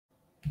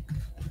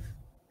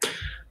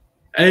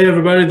Hey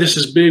everybody, this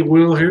is Big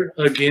Will here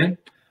again.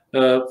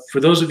 For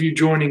those of you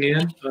joining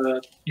in,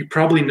 you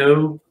probably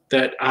know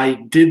that I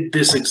did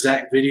this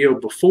exact video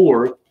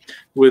before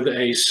with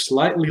a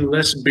slightly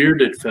less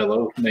bearded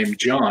fellow named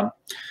John.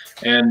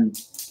 And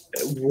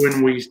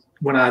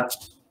when I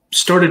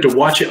started to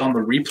watch it on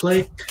the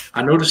replay,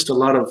 I noticed a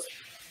lot of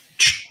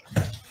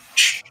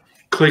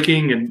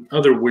clicking and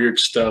other weird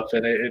stuff,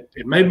 and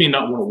it made me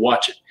not want to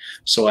watch it.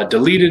 So I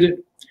deleted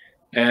it,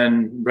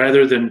 and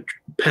rather than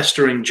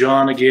pestering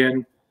John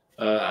again,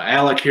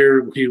 Alec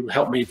here, he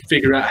helped me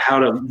figure out how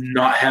to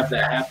not have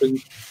that happen.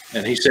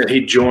 And he said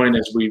he'd join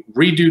as we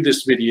redo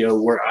this video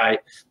where I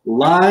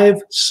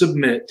live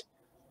submit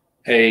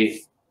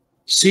a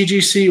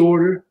CGC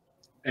order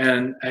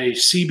and a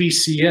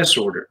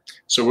CBCS order.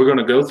 So we're going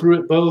to go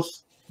through it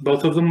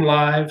both of them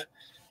live.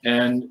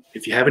 And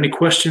if you have any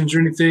questions or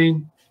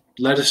anything,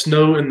 let us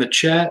know in the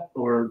chat,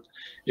 or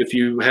if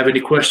you have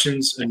any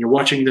questions and you're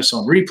watching this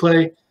on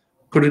replay,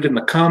 put it in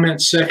the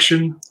comments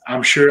section.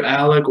 I'm sure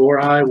Alec or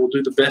I will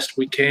do the best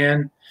we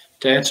can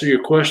to answer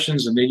your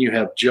questions. And then you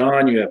have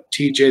John, you have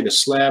TJ, the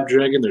Slab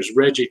Dragon, there's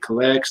Regie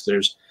Collects,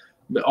 there's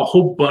a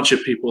whole bunch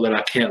of people that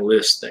I can't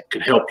list that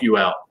could help you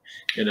out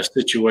in a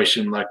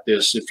situation like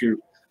this if you're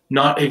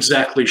not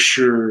exactly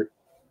sure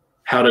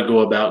how to go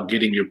about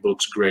getting your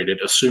books graded,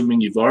 assuming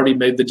you've already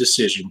made the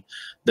decision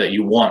that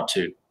you want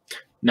to.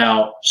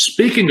 Now,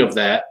 speaking of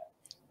that,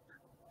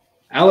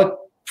 Alec,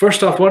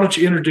 first off, why don't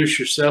you introduce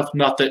yourself?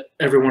 Not that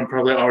everyone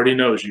probably already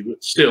knows you,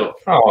 but still.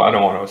 Oh, I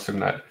don't want to assume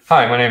that.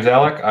 Hi, my name's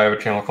Alec. I have a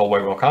channel called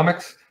White Whale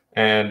Comics.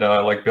 And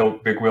like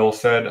Big Will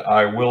said,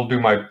 I will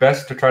do my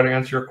best to try to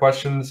answer your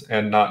questions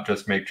and not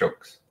just make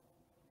jokes.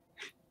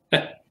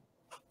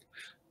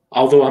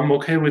 Although I'm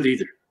okay with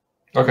either.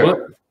 Okay. But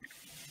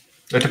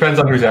it depends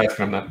on who's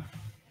asking them then.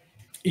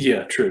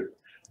 Yeah, true.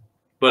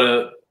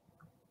 But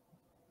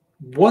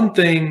one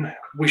thing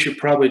we should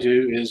probably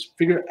do is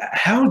figure out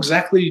how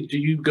exactly do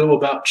you go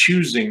about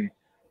choosing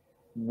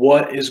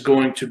what is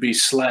going to be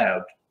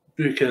slabbed?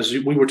 Because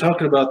we were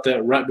talking about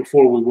that right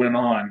before we went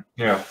on.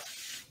 Yeah.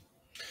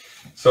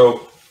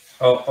 So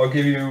I'll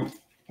give you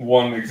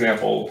one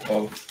example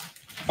of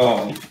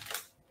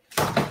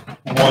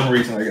one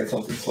reason I get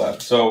something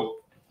slabbed. So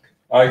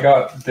I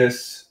got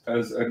this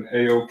as an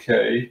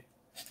AOK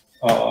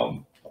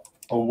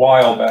a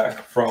while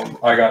back from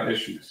I Got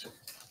Issues.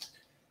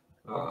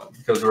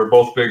 Because we were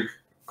both big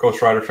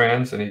Ghost Rider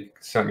fans, and he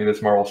sent me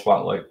this Marvel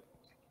Spotlight.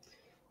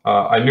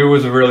 I knew it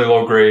was a really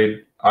low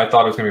grade. I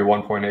thought it was going to be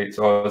 1.8,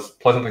 so I was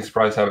pleasantly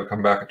surprised to have it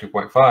come back at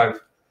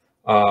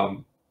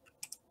 2.5.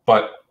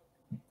 But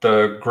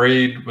the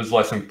grade was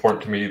less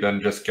important to me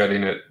than just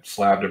getting it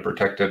slabbed and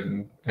protected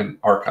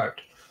and archived.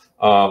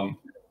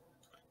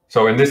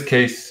 So in this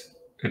case,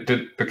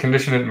 the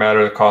condition didn't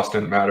matter, the cost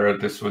didn't matter.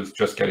 This was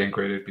just getting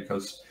graded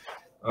because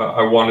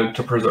I wanted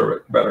to preserve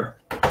it better.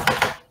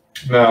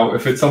 Now,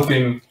 if it's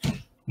something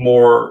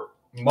more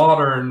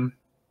modern,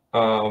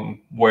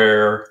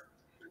 where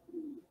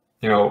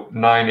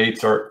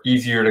 9/8 are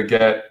easier to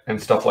get and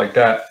stuff like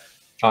that,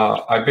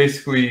 I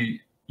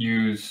basically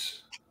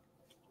use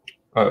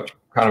a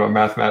kind of a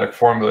mathematic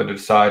formula to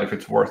decide if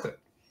it's worth it.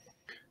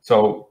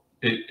 So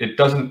it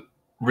doesn't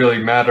really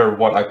matter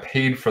what I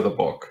paid for the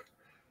book.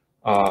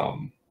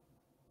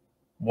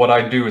 What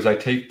I do is I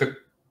take the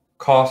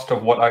cost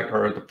of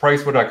or the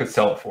price what I could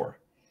sell it for.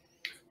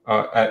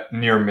 At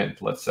near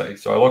mint, let's say.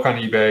 So I look on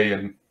eBay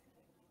and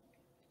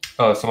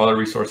some other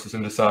resources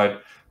and decide,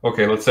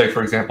 okay, let's say,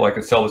 for example, I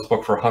could sell this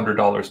book for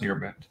 $100 near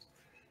mint.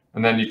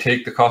 And then you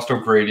take the cost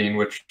of grading,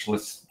 which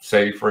let's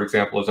say, for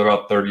example, is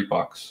about 30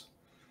 bucks.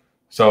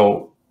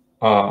 So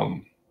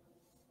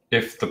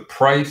if the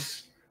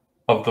price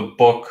of the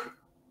book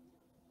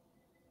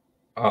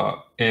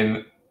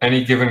in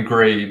any given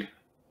grade,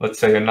 let's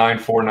say a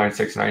 9.4,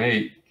 9.6,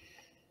 9.8,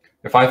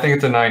 if I think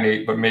it's a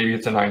 9.8, but maybe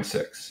it's a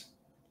 9.6,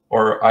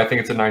 or I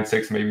think it's a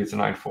 9.6, maybe it's a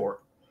 9.4.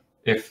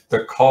 If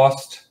the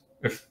cost,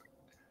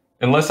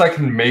 unless I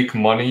can make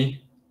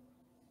money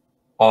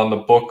on the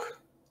book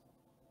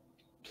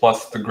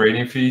plus the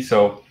grading fee.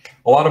 So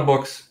a lot of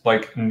books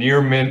like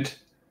near mint,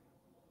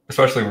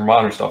 especially for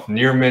modern stuff,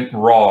 near mint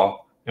raw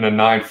and a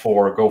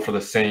 9.4 go for the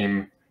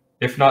same,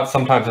 if not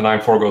sometimes a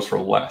 9.4 goes for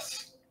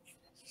less.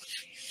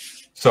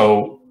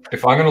 So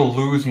if I'm going to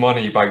lose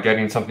money by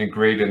getting something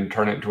graded and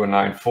turn it into a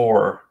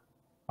 9.4,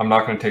 I'm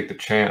not going to take the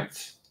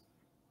chance.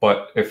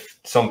 But if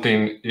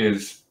something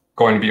is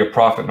going to be a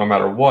profit no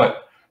matter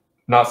what,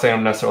 not saying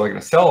I'm necessarily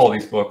going to sell all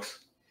these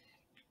books,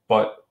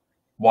 but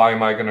why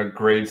am I going to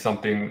grade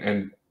something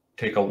and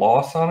take a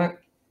loss on it?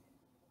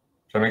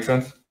 Does that make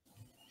sense?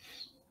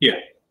 Yeah.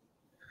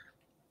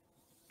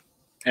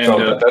 And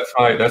so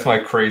that's my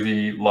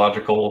crazy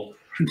logical,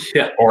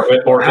 yeah, or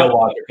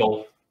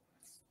illogical.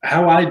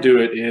 How I do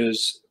it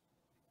is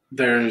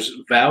there's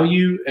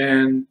value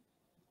and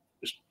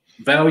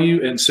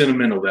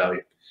sentimental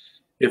value.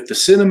 If the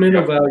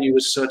sentimental value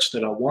is such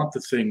that I want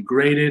the thing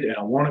graded and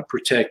I want it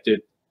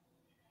protected,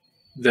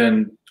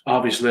 then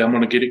obviously I'm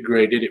going to get it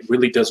graded. It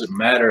really doesn't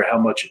matter how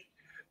much it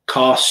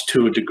cost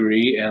to a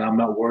degree, and I'm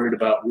not worried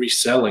about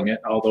reselling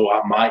it, although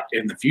I might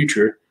in the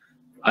future.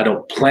 I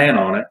don't plan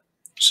on it.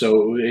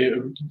 So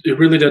it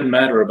really doesn't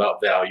matter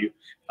about value.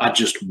 I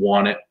just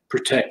want it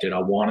protected. I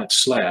want it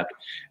slabbed.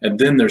 And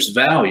then there's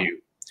value,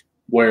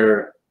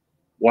 where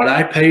what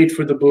I paid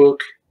for the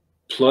book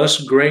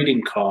plus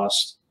grading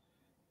costs,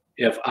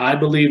 if I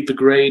believe the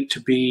grade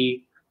to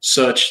be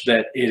such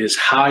that it is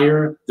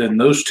higher than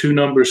those two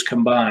numbers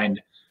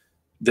combined,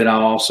 then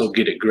I'll also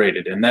get it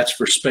graded. And that's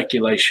for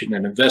speculation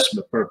and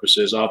investment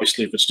purposes.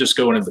 Obviously, if it's just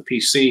going in the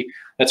PC,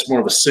 that's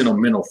more of a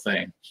sentimental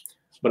thing.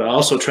 But I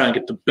also try and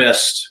get the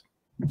best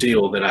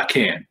deal that I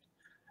can.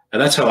 And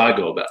that's how I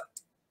go about it.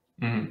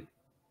 Mm-hmm.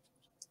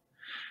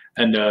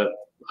 And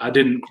I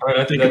didn't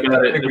think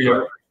about it. We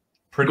have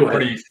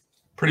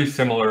pretty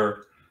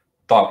similar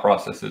thought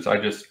processes. I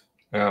just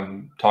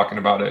am talking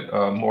about it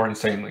more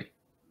insanely.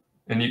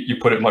 And you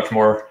put it much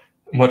more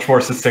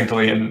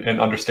succinctly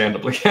and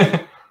understandably.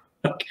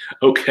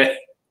 Okay.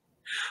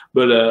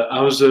 But I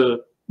was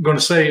going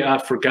to say, I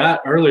forgot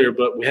earlier,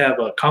 but we have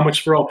Comics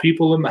for All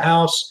People in the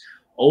house.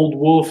 Old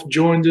Wolf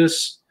joined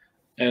us,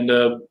 and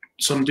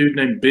some dude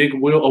named Big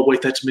Will. Oh,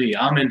 wait, that's me.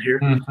 I'm in here.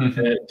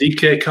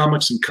 DK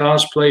Comics and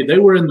Cosplay. They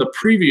were in the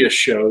previous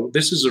show.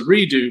 This is a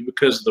redo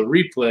because the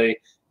replay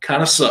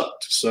kind of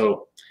sucked.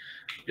 So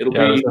it'll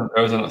be.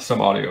 There was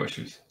some audio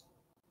issues.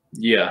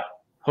 Yeah.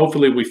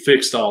 Hopefully we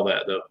fixed all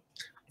that, though.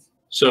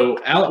 So,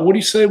 Alec, what do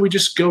you say we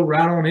just go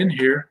right on in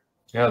here?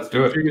 Yeah, let's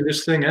do it. Figure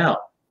this thing out.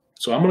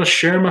 So I'm going to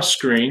share my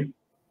screen,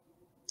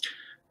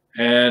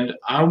 and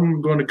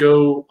I'm going to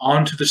go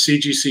onto the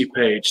CGC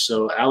page.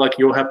 So, Alec,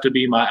 you'll have to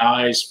be my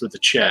eyes for the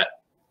chat.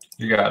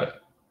 You got it.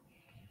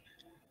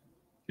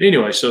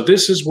 Anyway, so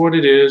this is what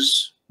it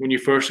is when you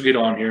first get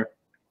on here.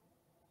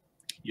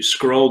 You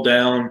scroll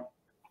down.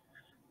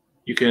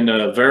 You can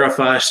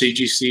verify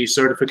CGC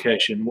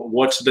certification.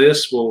 What's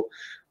this? Well,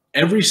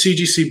 every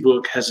CGC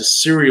book has a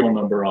serial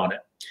number on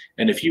it.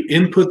 And if you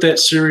input that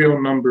serial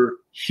number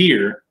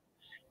here,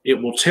 it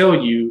will tell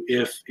you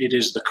if it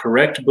is the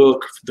correct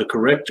book, the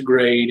correct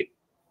grade,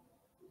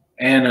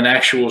 and an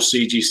actual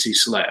CGC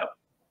slab.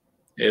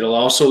 It'll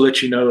also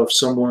let you know if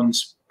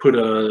someone's put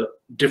a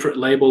different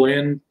label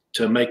in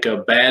to make a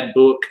bad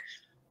book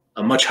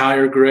a much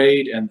higher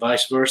grade and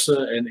vice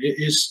versa. And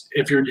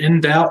if you're in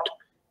doubt,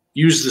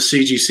 use the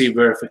CGC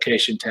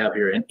verification tab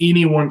here. And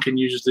anyone can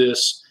use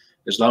this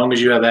as long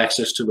as you have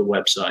access to the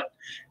website.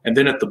 And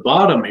then at the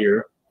bottom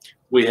here,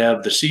 we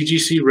have the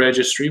CGC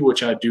registry,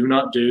 which I do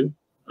not do.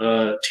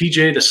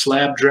 TJ, the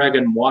Slab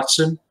Dragon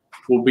Watson,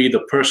 will be the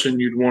person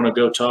you'd want to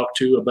go talk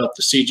to about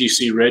the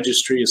CGC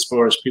registry as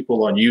far as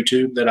people on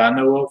YouTube that I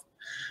know of,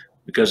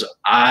 because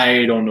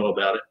I don't know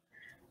about it.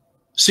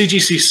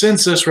 CGC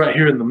census right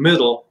here in the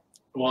middle,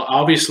 well,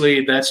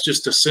 obviously that's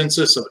just a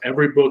census of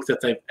every book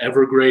that they've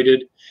ever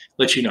graded.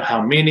 Let you know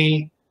how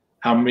many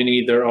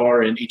there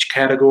are in each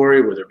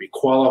category, whether it be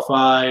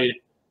qualified,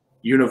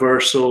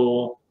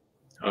 universal,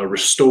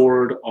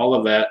 restored, all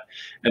of that.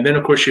 And then,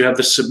 of course, you have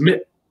the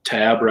submit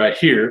tab right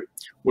here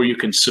where you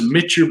can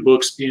submit your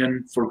books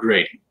in for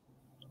grading.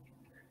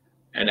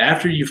 And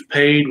after you've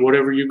paid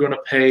whatever you're going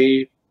to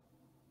pay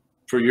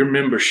for your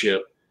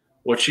membership,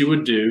 what you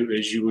would do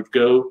is you would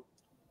go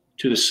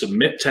to the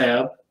submit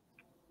tab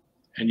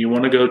and you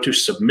want to go to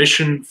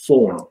submission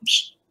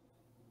forms.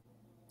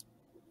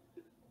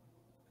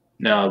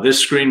 Now this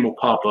screen will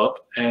pop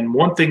up, and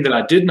one thing that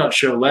I did not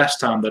show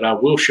last time that I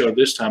will show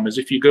this time is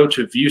if you go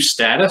to view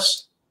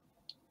status,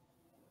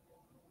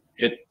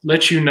 it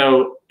lets you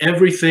know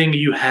everything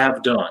you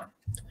have done.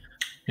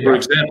 Yeah. For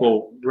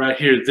example, right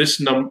here,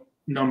 this number,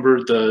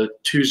 the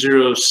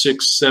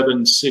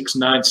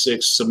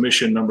 2067696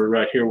 submission number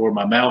right here where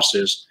my mouse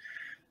is,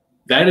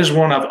 that is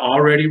one I've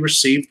already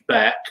received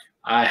back.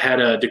 I had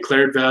a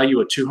declared value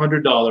of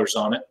 $200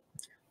 on it.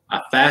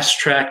 I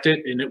fast-tracked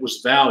it, and it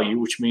was value,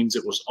 which means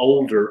it was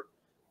older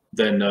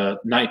than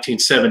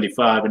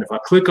 1975. And if I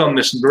click on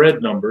this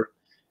red number,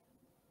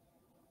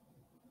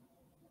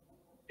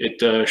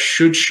 it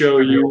should show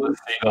you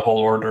the whole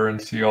order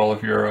and see all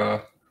of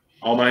your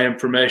all my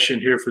information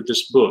here for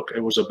this book.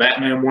 It was a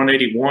Batman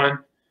 181,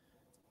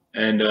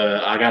 and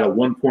I got a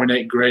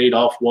 1.8 grade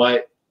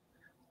off-white.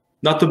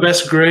 Not the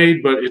best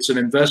grade, but it's an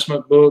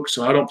investment book,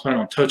 so I don't plan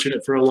on touching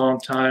it for a long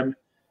time.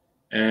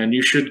 And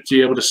you should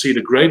be able to see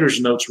the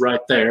grader's notes right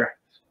there.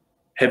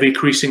 Heavy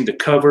creasing to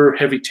cover,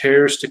 heavy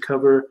tears to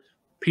cover,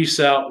 peace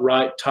out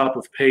right top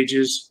of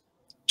pages,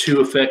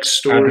 2 effects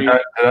story.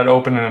 Did that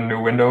open in a new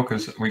window?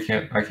 Because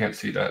I can't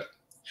see that.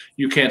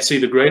 You can't see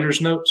the grader's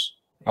notes?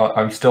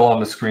 I'm still on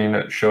the screen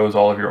that shows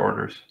all of your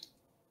orders.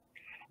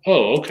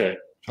 Oh, okay.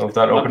 So if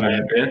that opened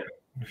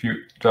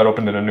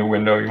in a new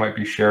window, you might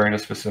be sharing a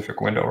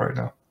specific window right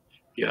now.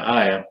 Yeah,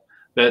 I am.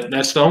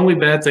 That's the only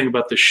bad thing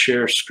about the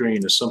share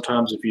screen is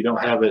sometimes if you don't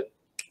have it,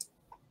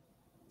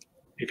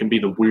 it can be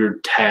the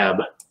weird tab.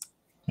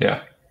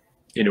 Yeah.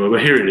 Anyway,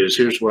 but here it is.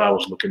 Here's what I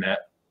was looking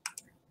at.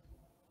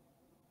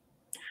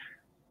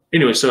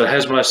 Anyway, so it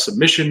has my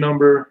submission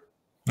number,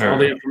 all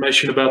the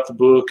information about the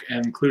book,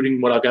 and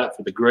including what I got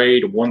for the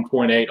grade, a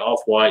 1.8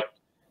 off-white.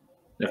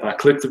 If I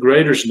click the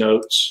grader's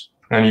notes.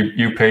 And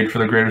you paid for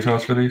the grader's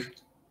notes for these?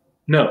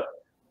 No.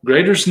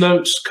 Grader's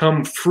notes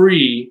come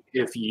free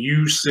if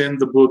you send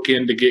the book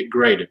in to get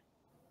graded.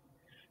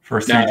 For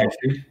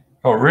CGC?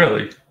 Oh,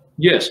 really?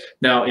 Yes.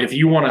 Now, if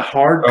you want a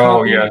hard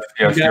copy. Oh,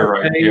 yes, you're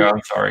right. Yeah,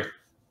 I'm sorry.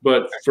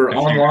 But for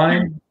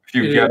online. If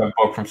you get a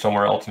book from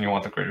somewhere else and you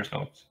want the grader's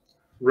notes.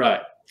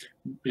 Right.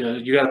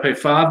 You got to pay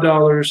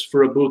 $5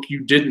 for a book you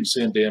didn't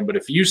send in. But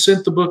if you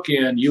sent the book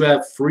in, you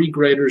have free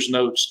grader's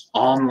notes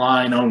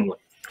online only.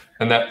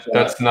 And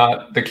that's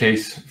not the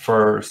case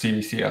for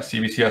CBCS.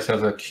 CBCS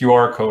has a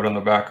QR code on the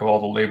back of all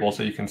the labels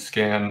that you can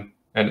scan,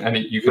 and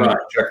you can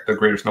check the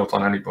grader's notes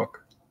on any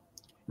book.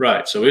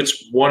 Right. So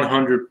it's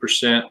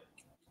 100%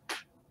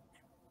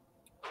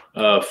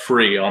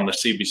 free on the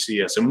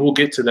CBCS, and we'll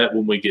get to that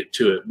when we get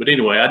to it. But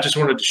anyway, I just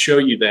wanted to show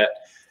you that.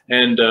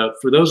 And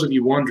for those of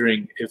you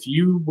wondering, if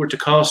you were to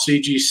call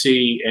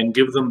CGC and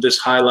give them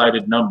this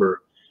highlighted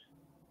number,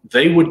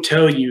 they would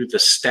tell you the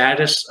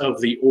status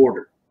of the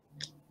order.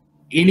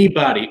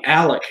 Anybody,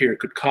 Alec here,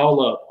 could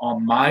call up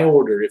on my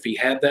order if he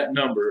had that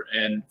number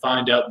and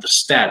find out the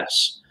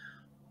status.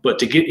 But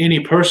to get any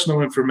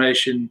personal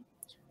information,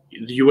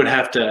 you would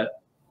have to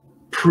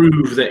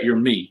prove that you're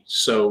me.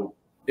 So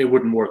it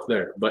wouldn't work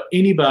there. But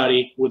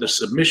anybody with a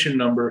submission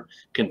number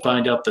can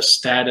find out the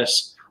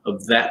status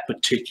of that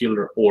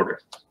particular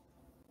order.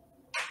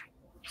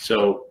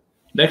 So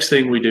next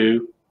thing we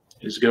do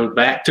is go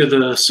back to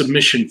the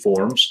submission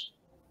forms.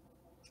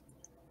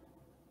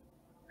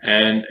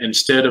 And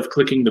instead of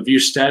clicking the view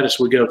status,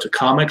 we go to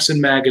comics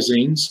and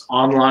magazines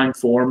online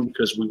form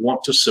because we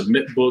want to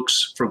submit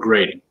books for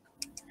grading.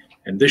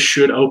 And this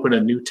should open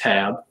a new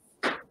tab.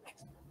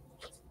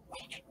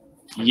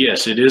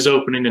 Yes, it is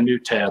opening a new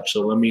tab.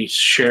 So let me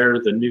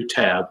share the new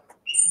tab.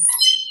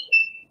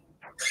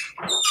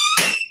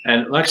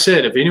 And like I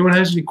said, if anyone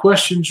has any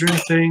questions or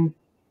anything,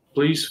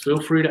 please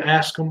feel free to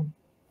ask them.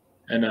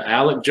 And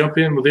Alec, jump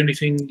in with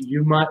anything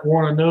you might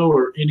want to know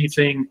or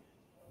anything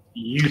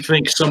you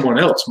think someone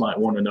else might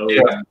want to know.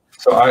 Yeah.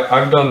 So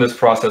I've done this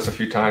process a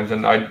few times,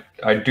 and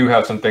I do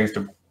have some things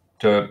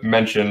to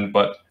mention,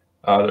 but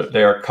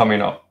they are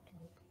coming up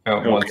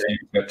once you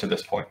get to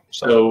this point.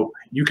 So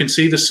you can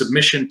see the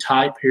submission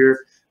type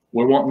here.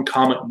 We're wanting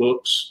comic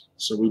books,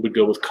 so we would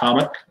go with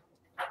comic.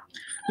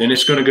 Then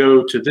it's going to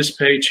go to this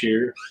page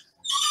here.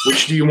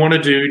 Which do you want to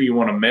do? Do you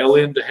want to mail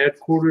in to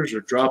headquarters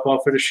or drop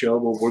off at a show?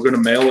 Well, we're going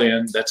to mail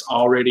in. That's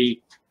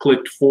already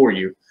clicked for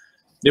you.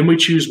 Then we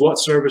choose what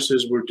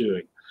services we're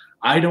doing.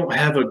 I don't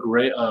have a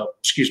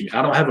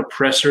I don't have a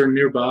presser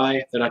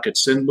nearby that I could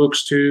send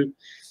books to.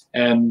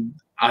 And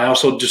I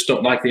also just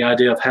don't like the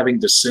idea of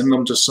having to send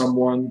them to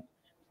someone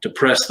to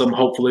press them.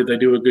 Hopefully they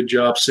do a good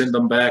job, send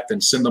them back,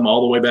 then send them all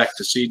the way back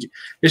to CG.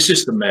 It's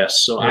just a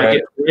mess. So I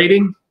get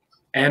grading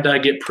and I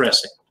get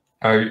pressing.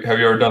 Have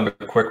you ever done the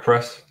quick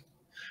press?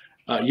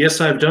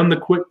 Yes, I've done the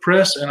quick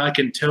press, and I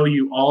can tell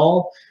you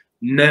all,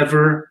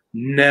 never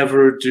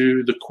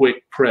do the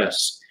quick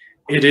press.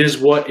 It is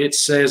what it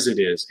says it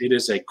is. It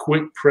is a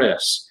quick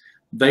press.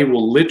 They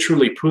will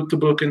literally put the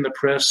book in the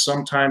press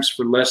sometimes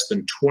for less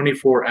than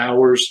 24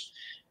 hours.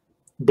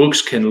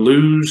 Books can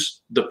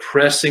lose the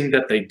pressing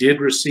that they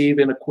did receive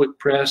in a quick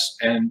press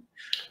and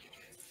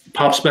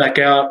pops back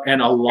out.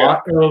 And a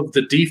lot of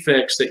the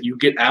defects that you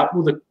get out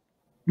with a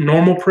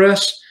normal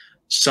press,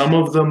 some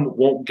of them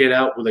won't get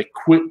out with a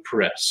quick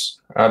press.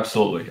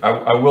 Absolutely.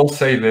 I will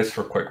say this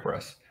for quick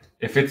press.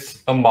 If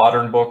it's a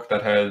modern book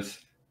that has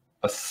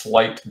a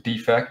slight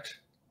defect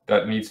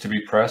that needs to be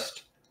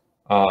pressed,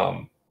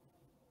 I've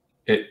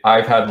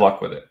had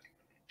luck with it.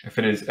 If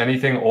it is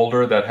anything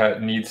older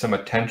that needs some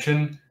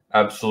attention,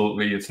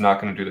 absolutely, it's not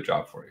going to do the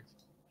job for you.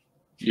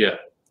 Yeah,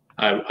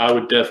 I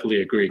would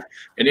definitely agree.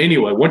 And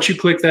anyway, once you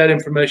click that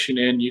information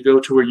in, you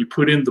go to where you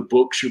put in the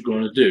books you're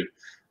going to do.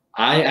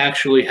 I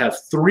actually have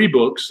 3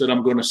 books that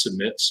I'm going to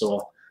submit.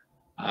 So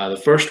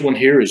the first one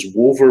here is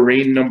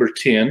Wolverine number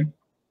 10.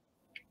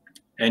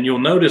 And you'll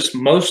notice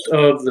most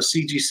of the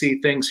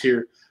CGC things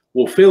here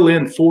will fill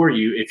in for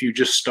you if you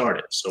just start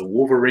it. So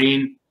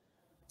Wolverine,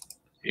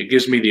 it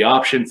gives me the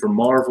option for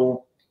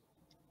Marvel.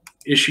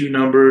 Issue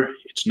number,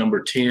 it's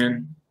number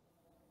 10.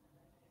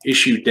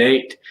 Issue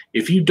date.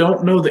 If you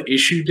don't know the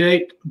issue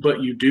date,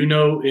 but you do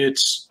know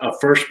it's a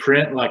first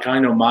print like I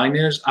know mine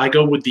is, I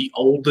go with the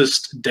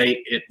oldest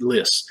date it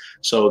lists.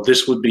 So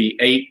this would be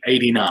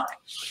 8/89.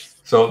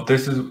 So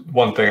this is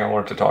one thing I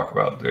wanted to talk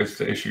about, is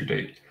the issue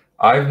date.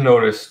 I've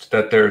noticed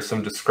that there's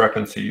some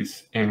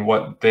discrepancies in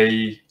what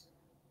they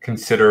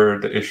consider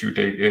the issue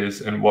date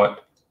is and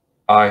what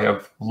I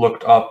have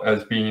looked up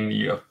as being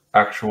the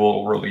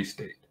actual release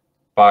date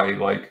by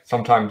like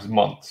sometimes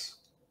months.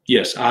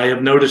 Yes, I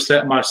have noticed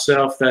that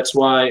myself. That's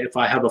why if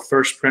I have a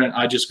first print,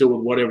 I just go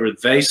with whatever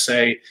they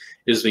say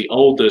is the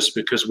oldest,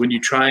 because when you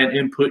try and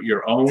input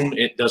your own,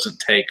 it doesn't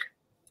take.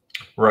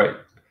 Right.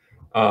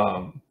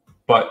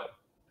 But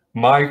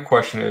my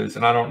question is,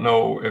 and I don't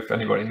know if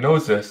anybody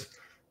knows this,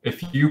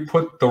 if you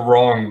put the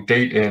wrong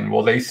date in,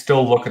 will they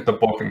still look at the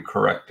book and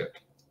correct it?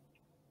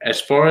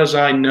 As far as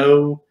I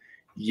know,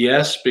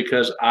 yes,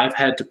 because I've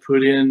had to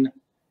put in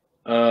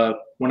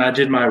when I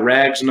did my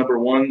rags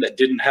 #1 that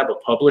didn't have a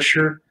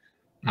publisher,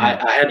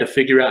 I had to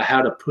figure out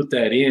how to put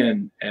that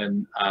in.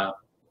 And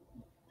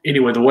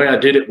anyway, the way I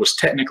did it was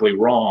technically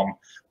wrong.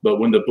 But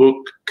when the book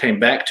came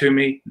back to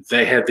me,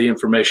 they had the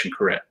information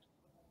correct.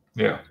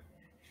 Yeah.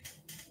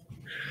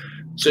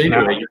 So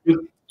anyway,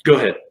 go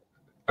ahead.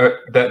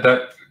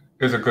 That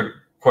is a good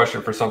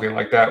question for something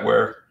like that,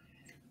 where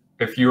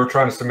if you were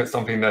trying to submit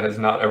something that has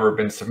not ever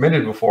been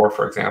submitted before,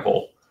 for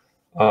example,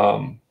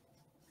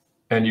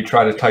 and you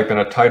try to type in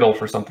a title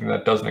for something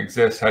that doesn't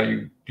exist,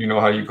 do you know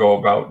how you go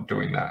about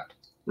doing that?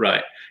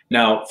 Right.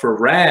 Now, for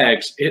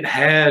rags, it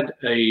had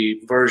a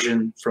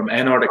version from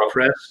Antarctic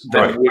Press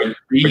that would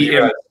be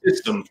in the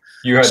system.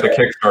 You had the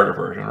Kickstarter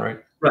version, right?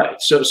 Right.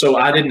 So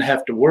I didn't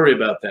have to worry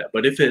about that.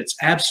 But if it's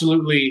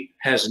absolutely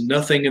has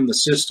nothing in the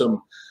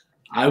system,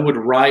 I would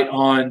write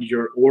on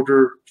your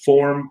order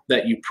form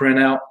that you print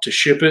out to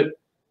ship it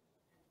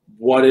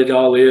what it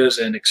all is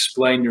and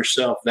explain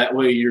yourself. That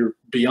way you're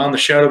beyond the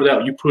shadow of a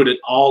doubt. You put it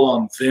all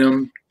on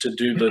them to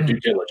do the due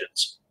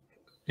diligence.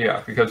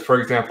 Yeah, because, for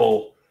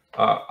example,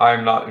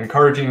 I'm not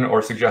encouraging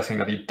or suggesting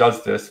that he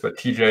does this, but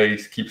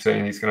TJ keeps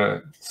saying he's going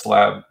to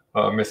slab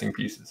Missing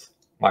Pieces,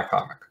 my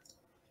comic.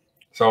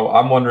 So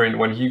I'm wondering,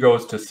 when he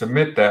goes to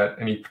submit that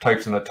and he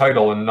types in the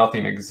title and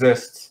nothing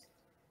exists,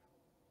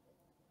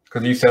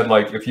 because you said,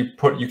 like, if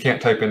you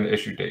can't type in the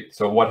issue date.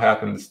 So what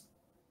happens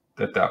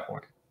at that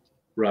point?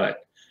 Right.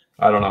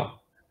 I don't know.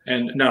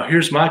 And now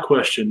here's my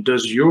question.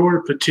 Does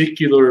your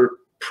particular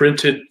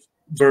printed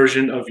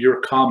version of your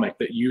comic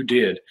that you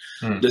did,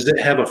 does it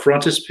have a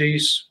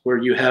frontispiece where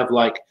you have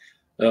like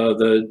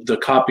the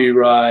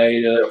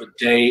copyright, the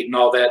date and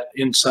all that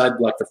inside,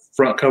 like the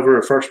front cover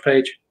or first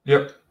page?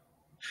 Yep.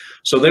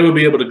 So they would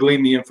be able to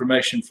glean the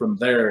information from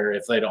there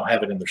if they don't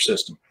have it in their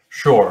system.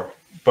 Sure.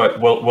 But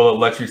will it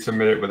let you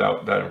submit it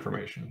without that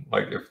information?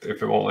 Like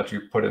if it won't let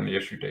you put in the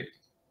issue date?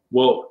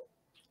 Well,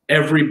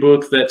 every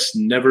book that's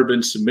never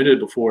been submitted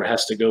before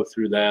has to go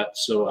through that.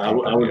 So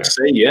I would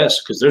say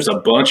yes, because there's a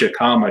bunch of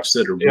comics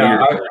that are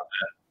weird like that.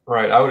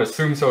 Right. I would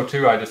assume so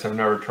too. I just have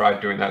never tried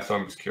doing that, so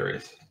I'm just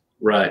curious.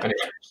 Right. Anyway.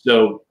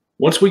 So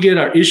once we get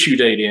our issue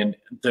date in,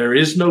 there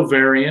is no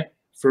variant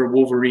for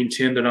Wolverine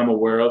 10 that I'm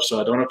aware of, so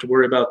I don't have to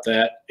worry about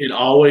that. It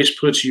always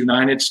puts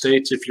United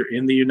States. If you're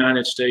in the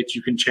United States,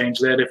 you can change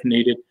that if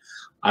needed.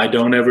 I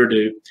don't ever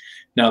do.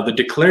 Now, the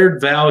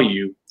declared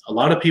value, a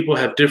lot of people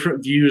have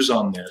different views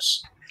on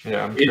this.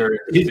 Yeah, I'm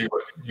curious to see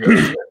what you have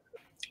to say.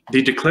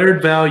 The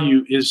declared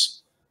value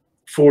is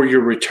for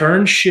your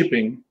return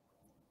shipping,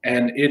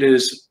 and it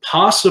is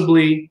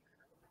possibly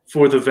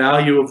for the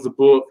value of the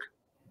book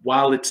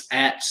while it's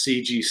at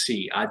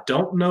CGC. I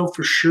don't know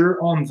for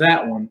sure on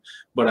that one,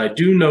 but I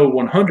do know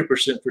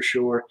 100% for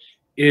sure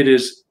it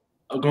is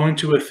going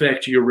to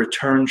affect your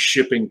return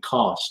shipping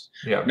cost.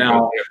 Yeah,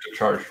 now they have to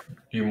charge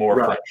you more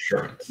for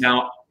insurance.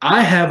 Now,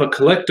 I have a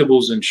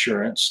collectibles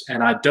insurance,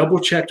 and I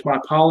double-checked my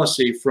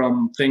policy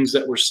from things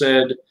that were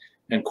said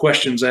and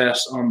questions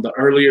asked on the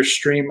earlier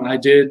stream I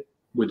did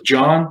with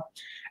John,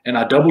 and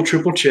I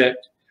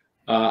triple-checked.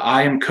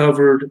 I am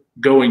covered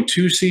going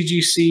to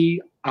CGC.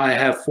 I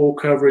have full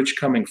coverage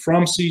coming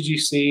from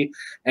CGC,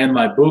 and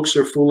my books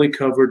are fully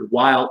covered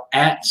while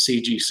at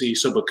CGC.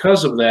 So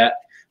because of that,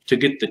 to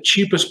get the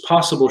cheapest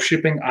possible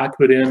shipping, I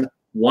put in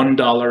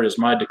 $1 as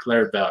my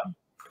declared value.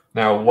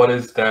 Now, what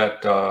is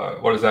that?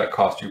 What does that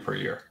cost you per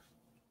year?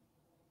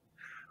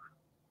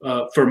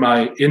 For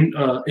my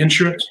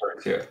insurance?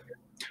 Yeah.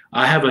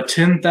 I have a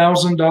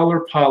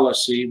 $10,000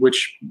 policy,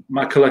 which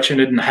my collection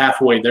isn't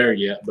halfway there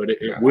yet, but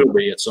it will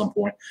be at some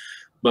point.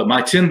 But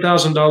my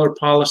 $10,000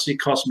 policy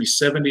cost me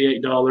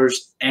 $78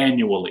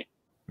 annually.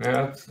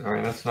 Yeah,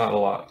 that's not a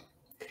lot.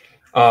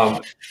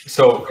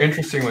 So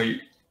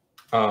interestingly,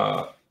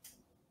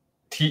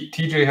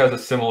 TJ has a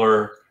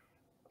similar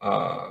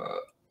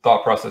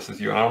thought process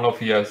as you. And I don't know if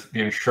he has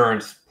the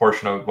insurance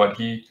portion of it, but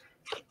he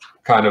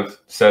kind of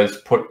says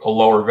put a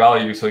lower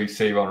value so you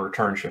save on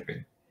return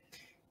shipping.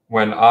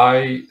 When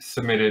I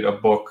submitted a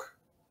book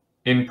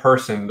in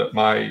person, that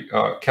my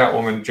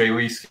Catwoman Jay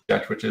Lee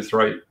sketch, which is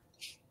right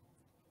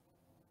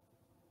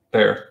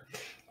there,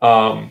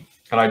 and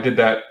I did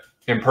that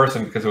in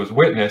person because it was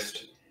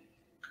witnessed,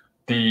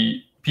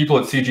 the people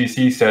at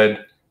CGC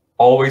said,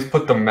 always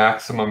put the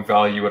maximum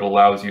value it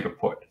allows you to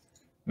put.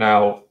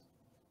 Now,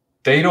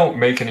 they don't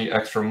make any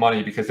extra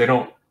money because they're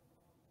not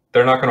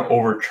going to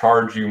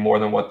overcharge you more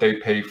than what they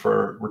pay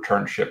for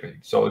return shipping.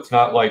 So it's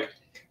not like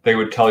they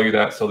would tell you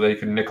that so they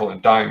can nickel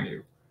and dime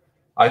you.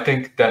 I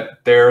think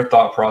that their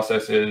thought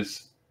process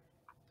is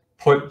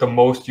put the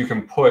most you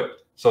can put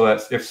so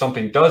that if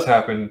something does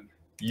happen,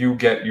 you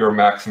get your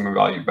maximum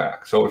value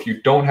back. So if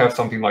you don't have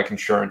something like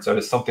insurance, that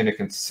is something to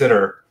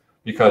consider,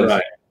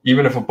 because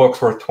even if a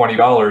book's worth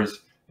 $20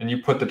 and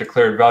you put the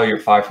declared value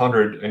at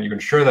 $500 and you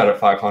insure that at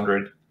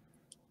 $500,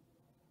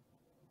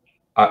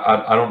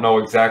 I don't know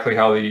exactly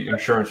how the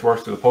insurance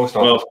works through the post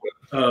office.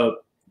 Well,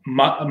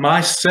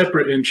 my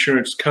separate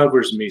insurance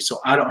covers me, so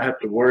I don't have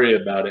to worry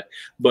about it.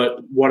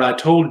 But what I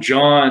told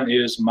John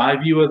is my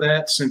view of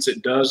that, since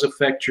it does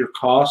affect your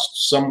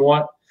cost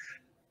somewhat,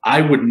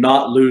 I would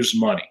not lose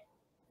money.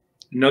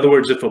 In other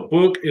words, if a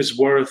book is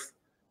worth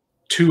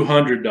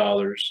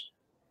 $200,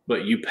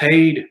 but you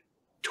paid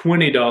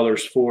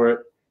 $20 for it,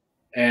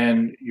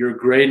 and your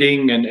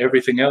grading and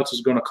everything else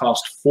is going to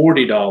cost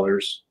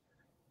 $40,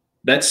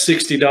 that's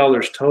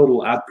 $60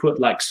 total. I put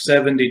like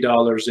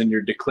 $70 in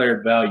your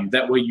declared value.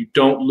 That way you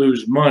don't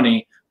lose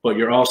money, but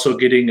you're also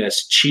getting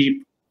as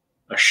cheap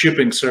a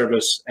shipping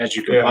service as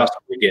you can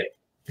possibly get.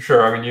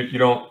 Sure. I mean, you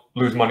don't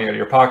lose money out of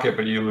your pocket,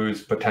 but you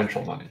lose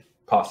potential money,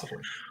 possibly.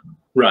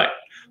 Right.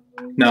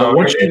 Now, so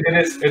once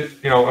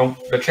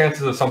the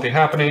chances of something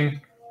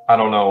happening, I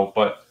don't know,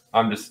 but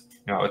I'm just,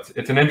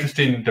 it's an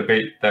interesting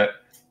debate that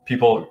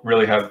people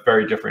really have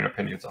very different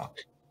opinions on.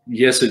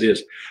 Yes, it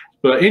is.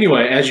 But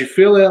anyway, as you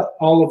fill out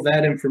all of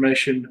that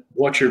information,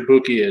 what your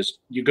book is,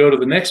 you go to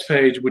the next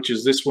page, which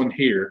is this one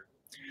here.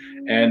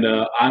 And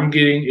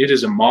it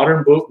is a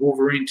modern book,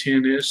 Wolverine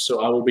 10 is,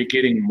 so I will be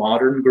getting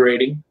modern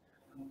grading.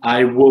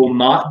 I will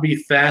not be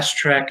fast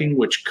tracking,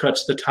 which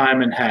cuts the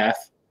time in half.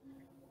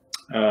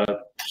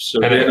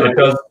 It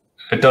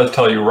does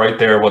tell you right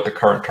there what the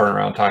current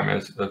turnaround time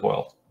is as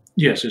well.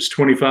 Yes, it's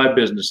 25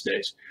 business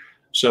days.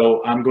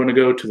 So I'm going to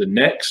go to the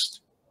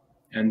next,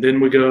 and then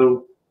we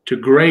go to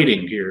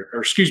grading here, or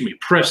excuse me,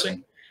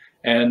 pressing.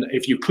 And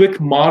if you click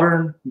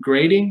modern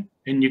grading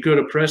and you go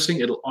to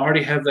pressing, it'll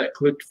already have that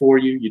clicked for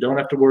you. You don't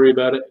have to worry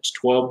about it. It's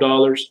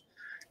 $12.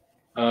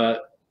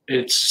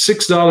 It's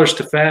 $6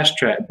 to fast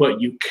track, but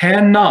you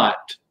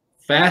cannot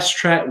fast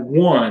track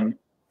one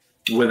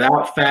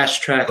without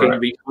fast tracking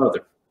the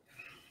other.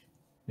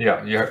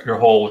 Yeah, your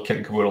whole kit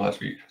and caboodle has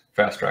to be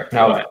fast tracked.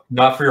 Now,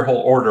 not for your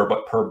whole order,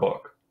 but per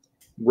book.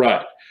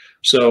 Right.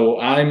 So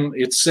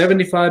it's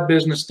 75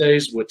 business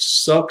days, which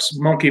sucks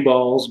monkey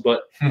balls,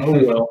 but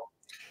oh well.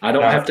 I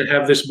don't have to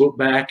have this book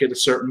back at a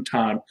certain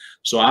time.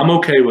 So I'm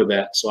okay with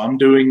that. So I'm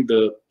doing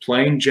the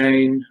plain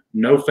Jane,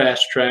 no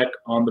fast track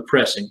on the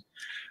pressing.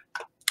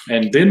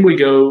 And then we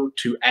go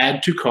to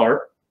add to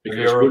cart. Have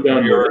you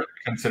ever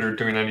considered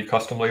doing any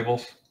custom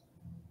labels?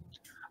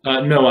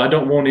 No, I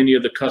don't want any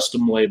of the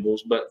custom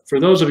labels. But for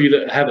those of you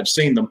that haven't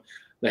seen them,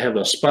 they have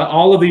a spot.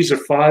 All of these are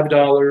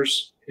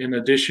 $5 in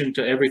addition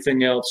to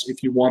everything else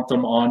if you want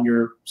them on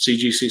your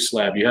CGC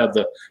slab. You have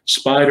the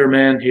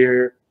Spider-Man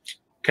here,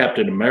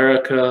 Captain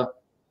America,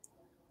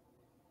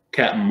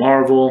 Captain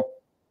Marvel,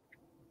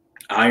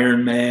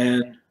 Iron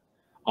Man,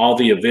 all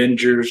the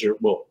Avengers,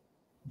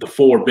 the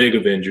four big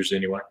Avengers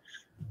anyway,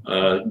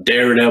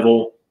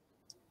 Daredevil,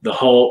 the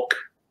Hulk,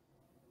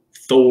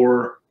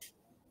 Thor,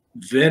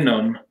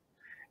 Venom,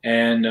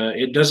 and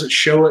it doesn't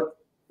show it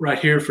right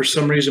here for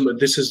some reason, but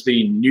this is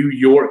the New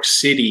York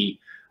City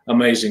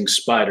Amazing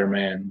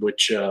Spider-Man,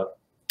 which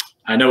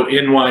I know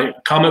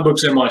Comic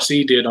Books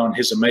NYC did on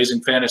his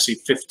Amazing Fantasy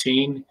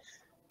 15.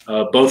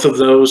 Both of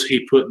those,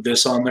 he put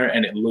this on there,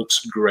 and it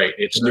looks great.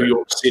 It's New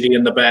York City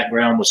in the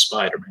background with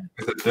Spider-Man.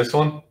 Is it this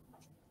one?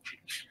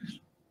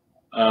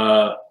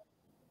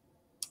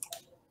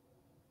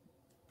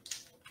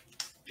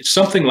 It's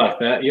something like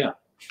that, yeah.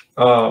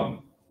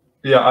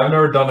 Yeah, I've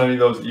never done any of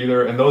those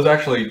either. And those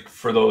actually,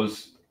 for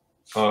those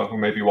who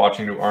may be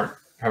watching who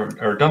haven't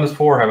ever done this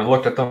before, haven't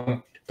looked at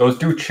them, those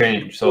do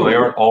change. So they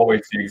aren't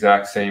always the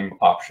exact same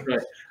options.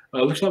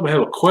 Right. Looks like we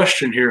have a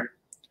question here.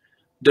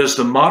 Does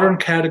the modern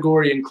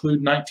category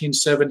include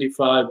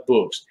 1975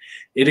 books?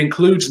 It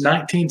includes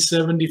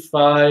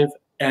 1975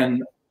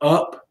 and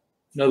up.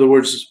 In other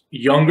words,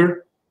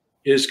 younger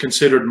is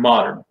considered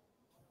modern.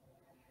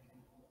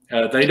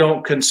 They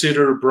don't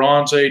consider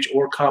Bronze Age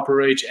or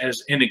Copper Age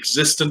as in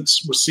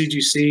existence with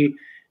CGC.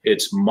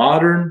 It's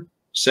modern,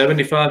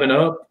 75 and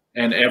up,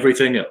 and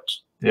everything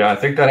else. Yeah, I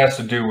think that has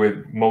to do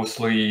with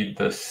mostly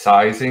the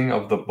sizing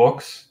of the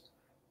books,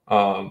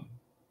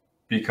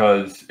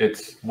 because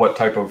it's what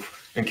type of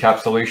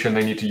encapsulation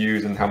they need to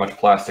use and how much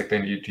plastic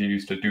they need to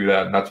use to do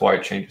that, and that's why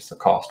it changes the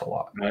cost a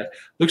lot. Right.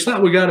 Looks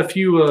like we got a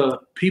few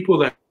people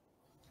that.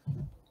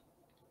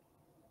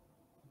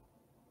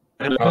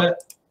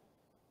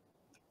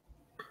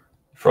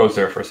 Froze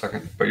there for a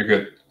second, but you're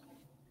good.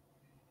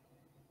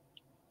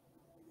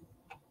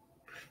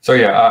 So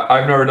yeah,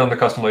 I've never done the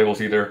custom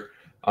labels either.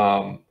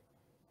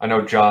 I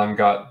know John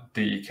got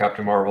the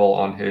Captain Marvel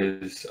on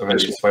his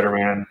Avengers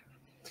Spider-Man.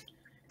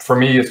 For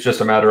me, it's just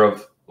a matter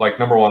of, like,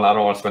 number one, I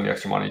don't want to spend the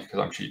extra money because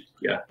I'm cheap.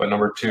 Yeah. But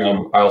number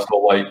two, I also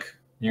like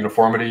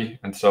uniformity.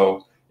 And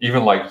so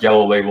even like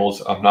yellow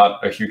labels, I'm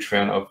not a huge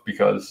fan of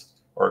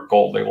or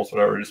gold labels,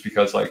 whatever, just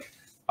because like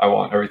I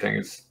want everything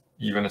as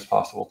even as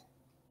possible.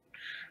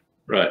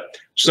 Right.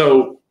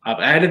 So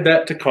I've added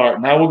that to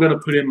cart. Now we're going to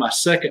put in my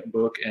second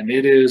book, and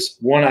it is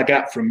one I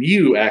got from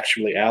you,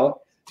 actually, Alec.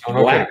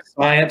 Black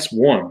Science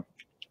 1.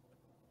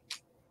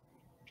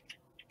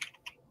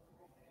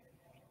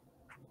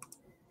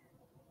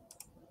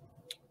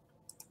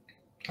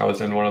 I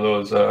was in one of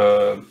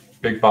those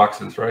big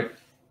boxes, right?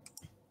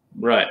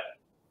 Right.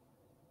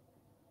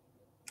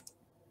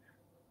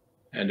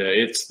 And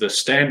it's the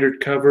standard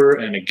cover.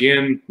 And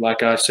again,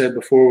 like I said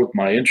before with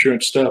my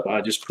insurance stuff,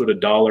 I just put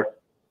 $1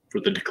 for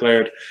the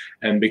declared.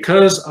 And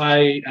because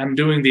I am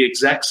doing the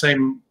exact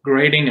same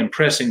grading and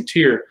pressing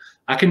tier,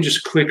 I can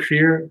just click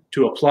here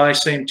to apply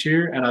same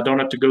tier, and I don't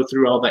have to go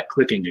through all that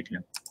clicking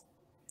again.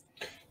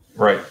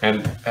 Right.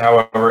 And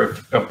however,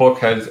 if a book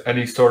has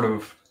any sort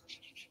of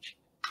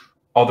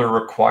other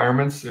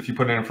requirements, if you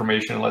put in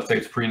information, let's say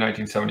it's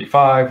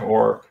pre-1975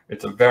 or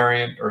it's a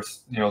variant, or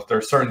there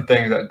are certain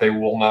things that they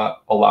will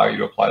not allow you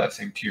to apply that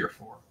same tier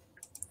for.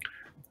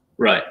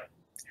 Right.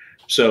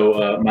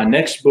 So my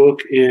next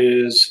book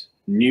is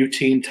New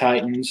Teen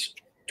Titans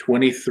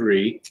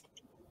 23.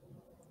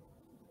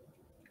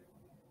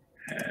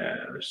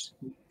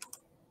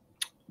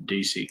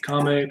 DC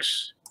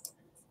Comics,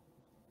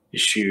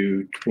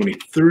 issue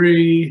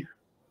 23.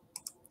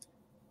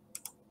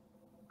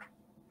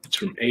 It's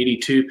from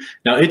 82.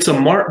 Now, it's a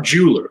Mark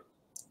Jeweler.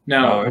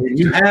 Now, when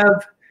you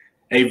have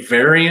a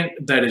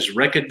variant that is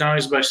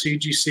recognized by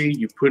CGC,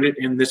 you put it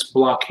in this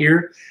block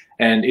here.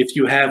 And if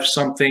you have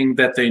something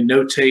that they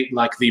notate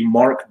like the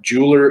Mark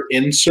Jeweler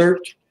insert,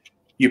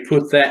 you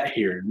put that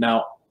here.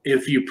 Now,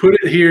 if you put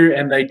it here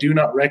and they do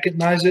not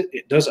recognize it,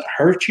 it doesn't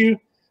hurt you,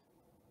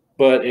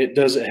 but it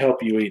doesn't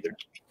help you either.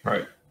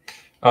 Right.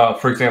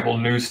 For example,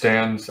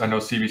 newsstands, I know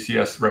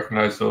CBCS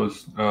recognize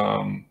those.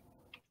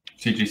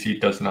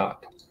 CGC does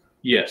not.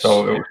 Yes.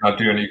 So it would not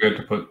do any good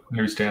to put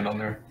newsstand on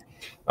there.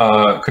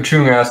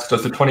 Kachung asks,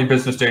 does the 20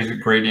 business days of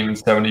grading and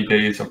 70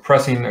 days of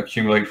pressing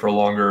accumulate for a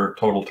longer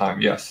total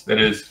time? Yes,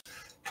 it is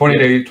 20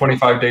 days,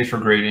 25 days for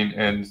grading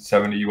and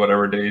 70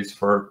 whatever days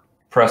for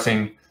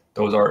pressing.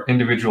 Those are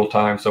individual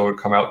times, so it would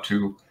come out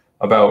to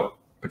about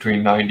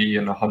between 90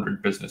 and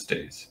 100 business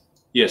days.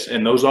 Yes,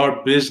 and those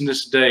are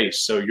business days.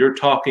 So you're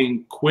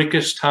talking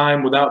quickest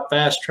time without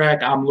fast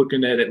track. I'm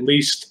looking at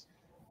least,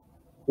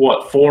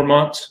 what, 4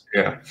 months?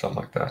 Yeah,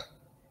 something like that.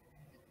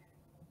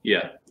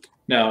 Yeah.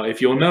 Now,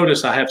 if you'll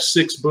notice, I have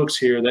 6 books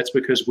here. That's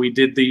because we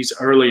did these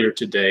earlier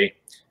today.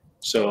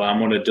 So I'm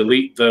going to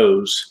delete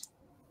those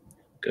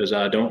because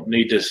I don't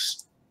need to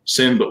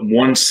send but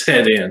one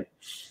set in.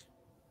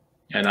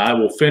 And I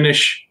will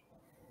finish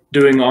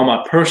doing all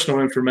my personal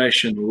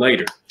information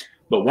later.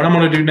 But what I'm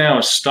going to do now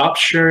is stop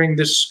sharing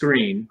this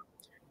screen.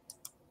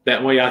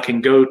 That way I can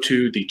go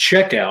to the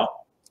checkout.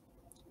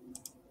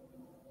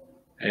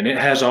 And it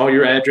has all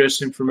your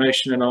address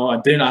information and all.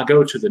 And then I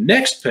go to the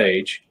next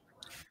page.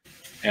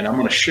 And I'm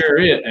going to share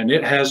it, and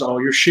it has all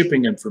your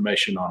shipping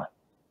information on it.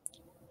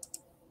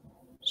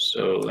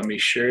 So let me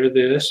share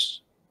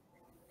this.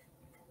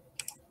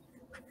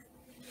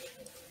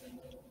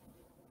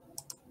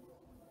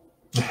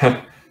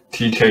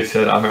 TJ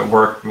said, I'm at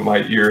work, my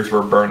ears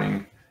were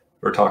burning.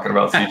 We're talking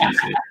about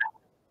CGC.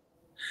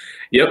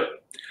 Yep.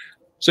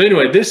 So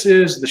anyway, this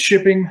is the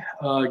shipping.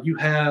 You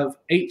have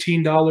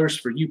 $18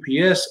 for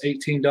UPS,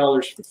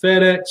 $18 for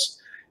FedEx,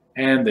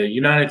 and the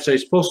United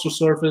States Postal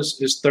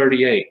Service is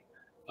 $38.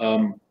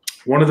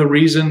 One of the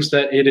reasons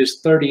that it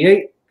is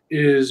 $38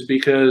 is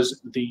because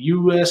the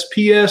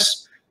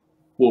USPS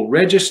will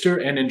register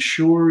and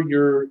insure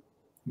your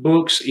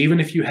books. Even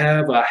if you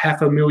have a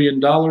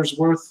 $500,000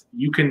 worth,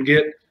 you can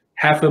get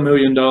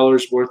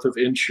 $500,000 worth of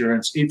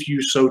insurance if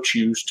you so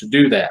choose to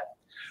do that.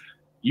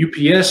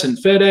 UPS and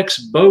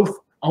FedEx both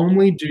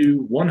only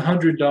do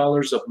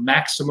 $100 of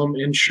maximum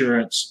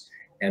insurance,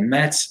 and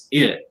that's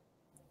it.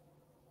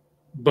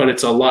 But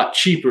it's a lot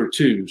cheaper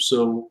too.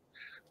 So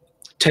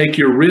take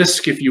your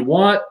risk if you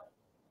want,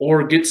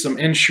 or get some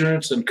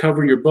insurance and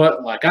cover your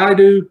butt like I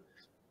do.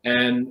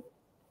 And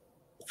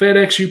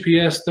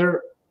FedEx, UPS,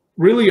 they're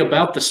really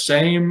about the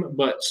same,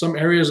 but some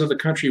areas of the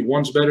country,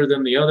 one's better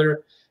than the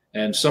other.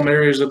 And some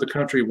areas of the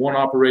country, one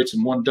operates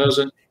and one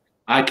doesn't.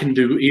 I can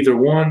do either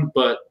one,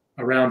 but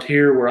around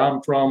here where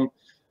I'm from,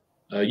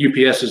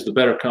 UPS is the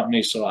better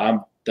company.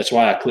 So that's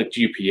why I clicked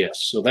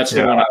UPS. So that's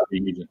the one I'll be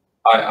using.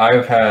 I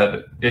have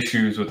had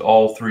issues with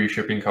all 3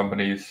 shipping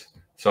companies.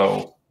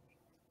 So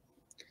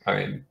I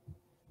mean,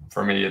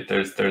 for me,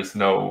 there's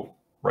no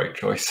right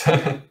choice.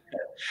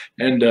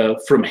 And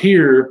from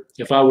here,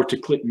 if I were to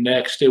click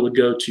next, it would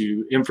go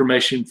to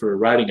information for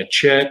writing a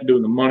check,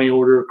 doing a money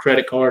order,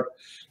 credit card,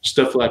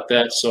 stuff like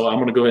that. So I'm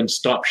going to go ahead and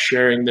stop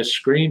sharing this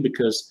screen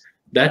because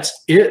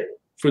that's it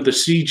for the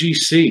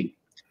CGC.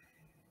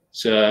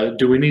 So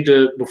do we need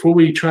to, before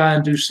we try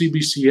and do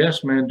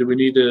CBCS, man, do we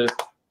need to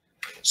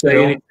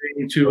say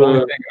anything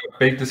to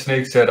Bake the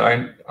Snake said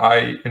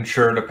I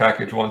insured a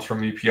package once from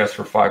UPS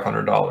for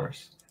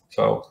 $500.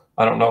 So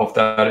I don't know if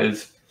that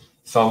is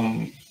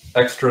some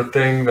extra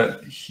thing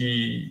that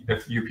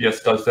if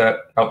UPS does that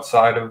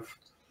outside of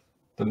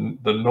the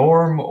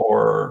norm,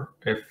 or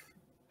if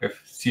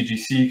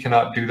CGC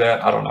cannot do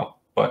that, I don't know,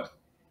 but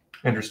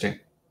interesting.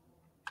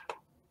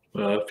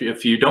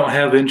 If you don't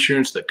have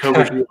insurance that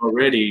covers you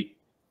already,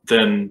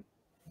 then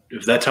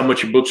if that's how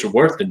much your books are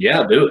worth, then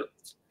yeah, do it.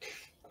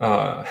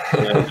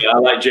 I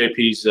like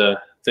JP's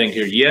thing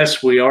here.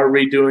 Yes, we are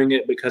redoing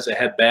it because it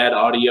had bad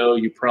audio.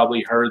 You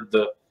probably heard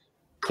the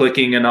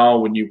clicking and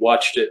all when you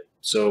watched it.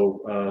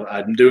 So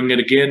I'm doing it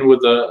again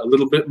with a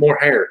little bit more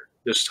hair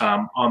this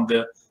time on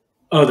the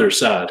other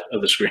side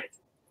of the screen.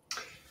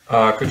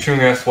 Kachung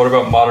asks, what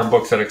about modern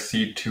books that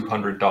exceed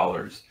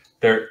 $200?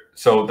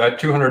 So that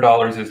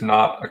 $200 is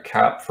not a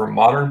cap for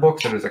modern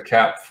books. It is a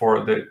cap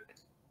for the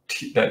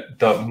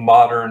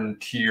modern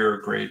tier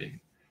grading.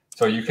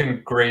 So you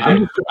can grade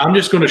it. I'm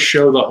just going to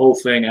show the whole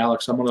thing,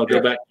 Alex. I'm going to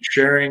go back to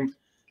sharing,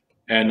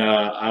 and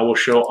I will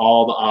show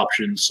all the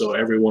options so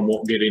everyone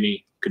won't get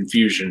any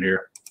confusion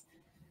here.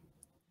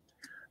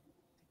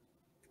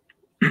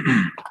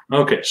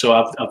 Okay, so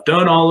I've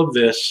done all of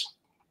this.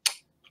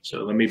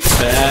 So let me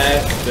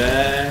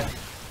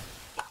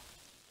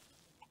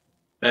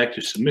back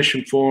to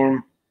submission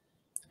form.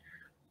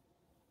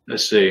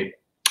 Let's see.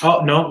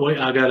 Oh, no, wait,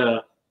 I got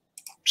to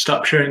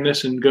stop sharing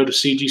this and go to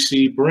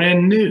CGC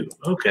brand new.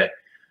 Okay.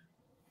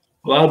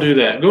 Well, I'll do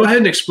that. Go ahead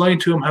and explain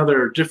to them how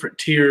there are different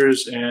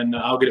tiers, and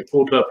I'll get it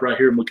pulled up right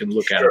here and we can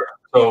look at it.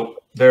 So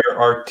there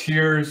are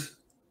tiers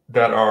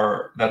that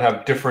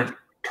have different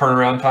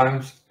turnaround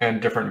times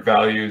and different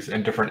values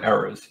and different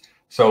eras.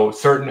 So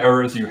certain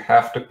eras you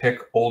have to pick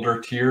older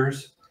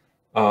tiers.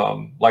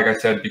 Like I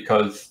said,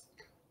 because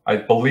I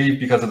believe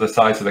because of the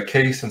size of the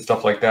case and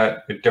stuff like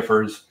that, it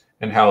differs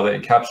in how they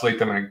encapsulate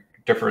them, and it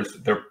differs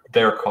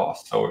their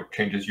cost. So it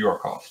changes your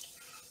cost.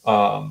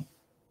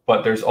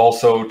 But there's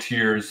also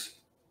tiers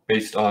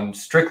based on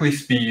strictly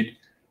speed.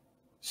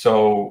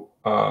 So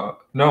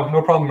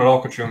no problem at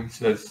all, Kachung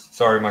says,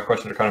 sorry, my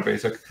questions are kind of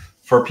basic.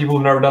 For people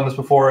who've never done this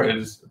before, it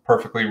is a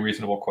perfectly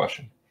reasonable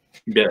question.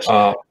 Yes.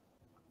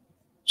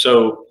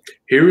 So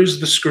here is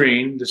the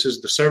screen. This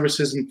is the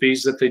services and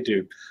fees that they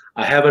do.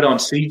 I have it on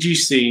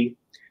CGC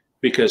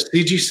because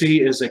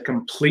CGC is a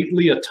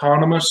completely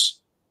autonomous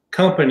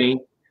company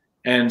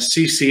and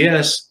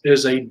CCS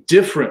is a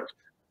different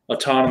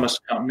autonomous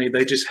company.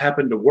 They just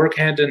happen to work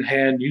hand in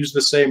hand, use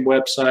the same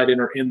website, and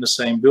are in the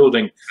same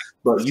building.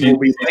 But you will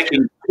be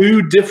making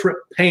two different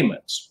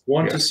payments,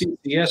 one to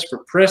CCS for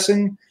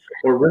pressing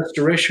or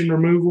restoration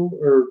removal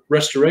or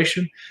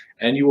restoration,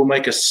 and you will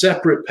make a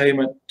separate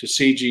payment to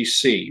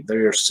CGC. They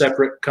are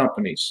separate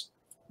companies.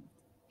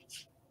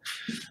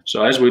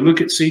 So as we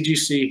look at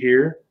CGC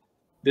here,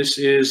 this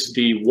is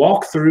the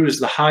walkthrough is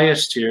the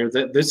highest tier.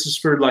 This is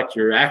for like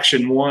your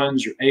Action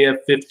 1s, your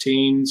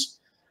AF-15s,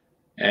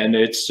 and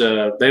it's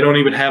they don't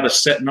even have a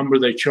set number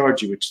they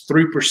charge you. It's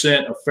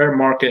 3% of fair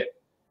market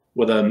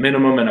with a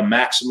minimum and a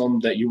maximum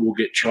that you will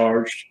get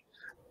charged.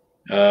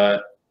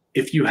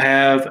 If you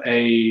have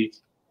a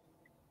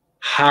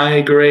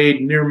high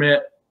grade near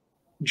mint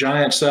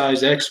giant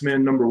size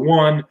X-Men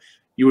 #1,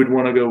 you would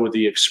want to go with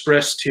the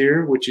express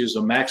tier, which is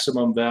a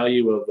maximum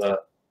value of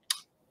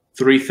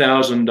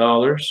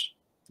 $3,000,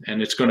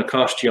 and it's going to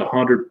cost you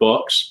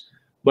 $100,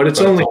 but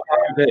it's only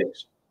 5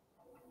 days.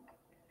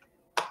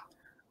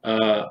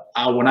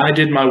 When I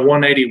did my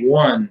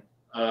 181,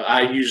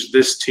 I used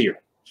this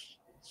tier,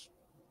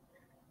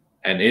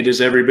 and it is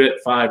every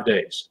bit 5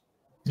 days.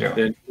 Yeah.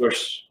 Then of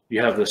course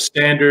you have the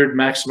standard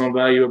maximum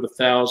value of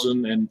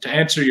 1,000. And to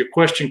answer your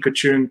question,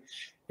 Kachung,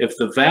 if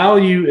the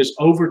value is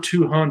over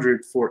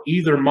 200 for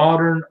either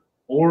modern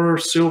or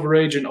Silver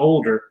Age and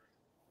older,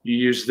 you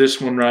use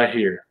this one right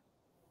here,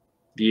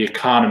 the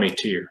economy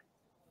tier.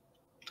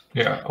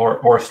 Yeah,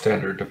 or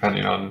standard,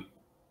 depending on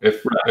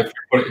if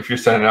you're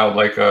sending out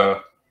like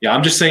a. Yeah,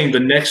 I'm just saying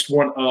the next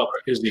one up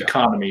is the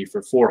economy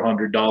for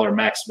 $400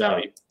 max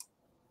value.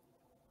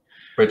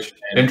 Which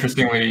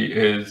interestingly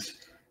is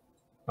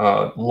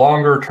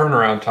longer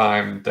turnaround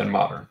time than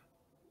modern.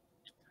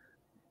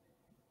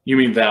 You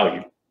mean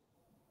value?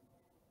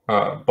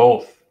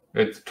 Both.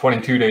 It's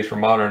 22 days for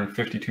modern,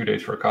 52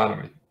 days for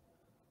economy.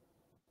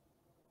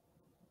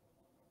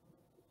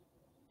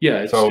 Yeah,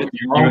 it's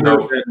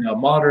longer than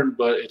modern,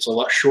 but it's a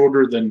lot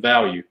shorter than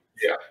value.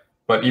 Yeah,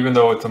 but even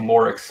though it's a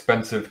more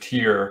expensive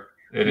tier,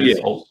 it is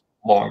a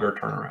longer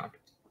turnaround.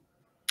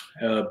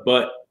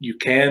 But you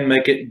can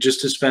make it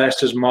just as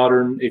fast as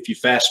modern if you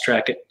fast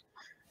track it.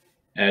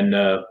 And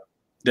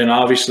then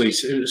obviously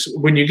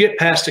when you get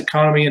past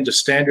economy into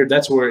standard,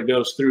 that's where it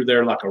goes through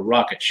there like a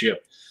rocket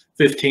ship.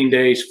 15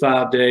 days,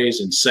 5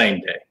 days, and same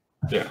day.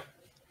 Yeah.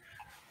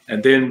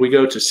 And then we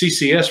go to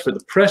CCS for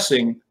the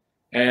pressing,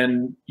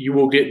 and you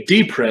will get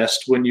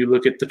depressed when you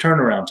look at the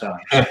turnaround time.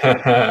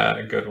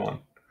 Good one.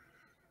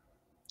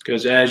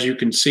 Because as you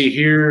can see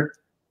here,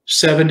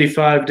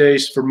 75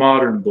 days for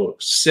modern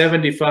books,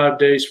 75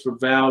 days for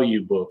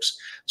value books,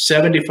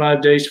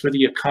 75 days for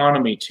the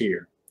economy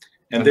tier.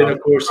 And then, of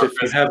course, if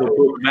you have a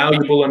book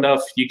valuable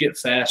enough, you get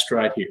fast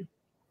right here.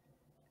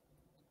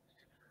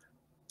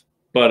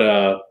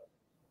 But,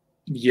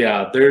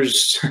 yeah,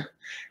 there's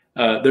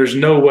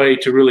no way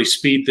to really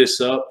speed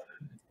this up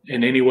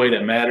in any way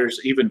that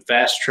matters. Even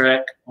fast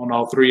track on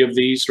all three of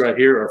these right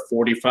here are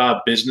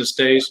 45 business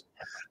days.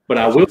 But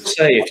I will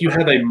say, if you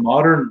have a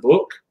modern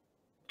book,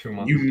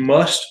 you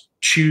must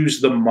choose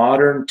the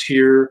modern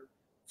tier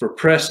for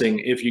pressing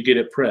if you get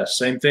it pressed.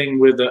 Same thing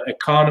with the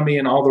economy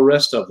and all the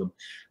rest of them.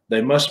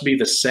 They must be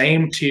the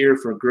same tier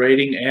for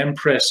grading and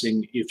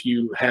pressing if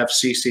you have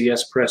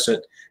CCS press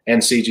it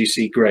and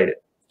CGC grade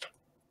it.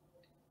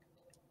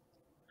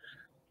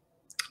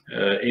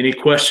 Any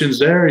questions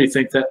there? Or you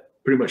think that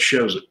pretty much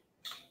shows it?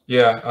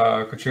 Yeah,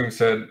 Kachung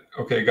said,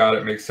 okay, got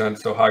it, makes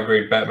sense. So high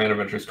grade Batman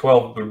Adventures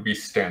 12 would be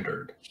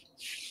standard.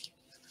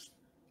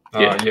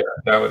 Yeah,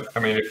 that would, I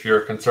mean, if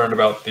you're concerned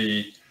about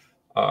the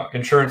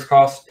insurance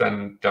costs,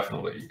 then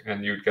definitely.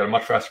 And you'd get a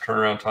much faster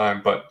turnaround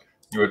time, but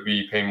you would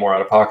be paying more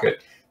out of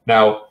pocket.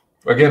 Now,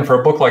 again,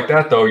 for a book like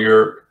that, though,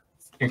 you're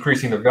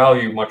increasing the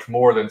value much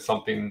more than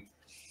something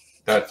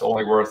that's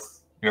only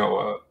worth,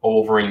 a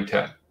Wolverine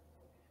 10,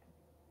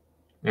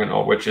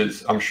 which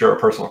is, I'm sure, a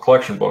personal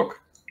collection book.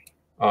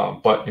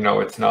 But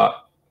it's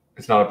not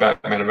a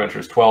Batman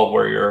Adventures 12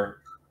 where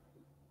you're,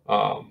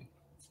 where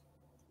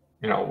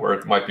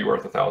it might be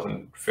worth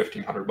 $1,000,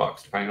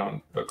 $1,500 depending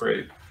on the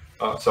grade.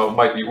 So it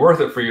might be worth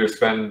it for you to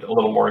spend a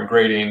little more in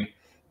grading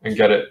and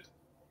get it,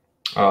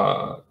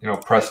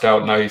 pressed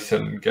out nice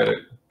and get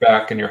it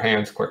back in your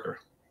hands quicker.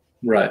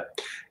 Right,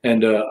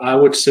 and I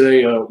would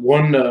say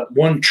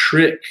one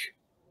trick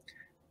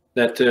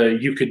that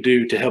you could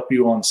do to help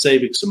you on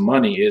saving some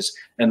money is,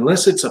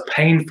 unless it's a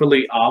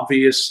painfully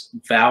obvious,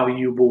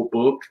 valuable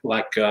book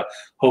like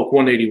Hulk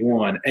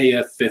 181,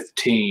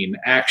 AF-15,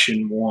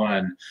 Action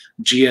 1,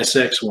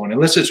 GSX 1,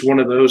 unless it's one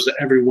of those that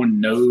everyone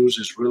knows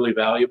is really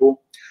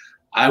valuable,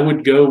 I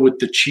would go with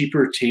the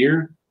cheaper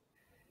tier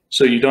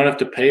so you don't have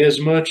to pay as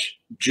much.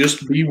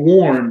 Just be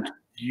warned,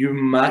 you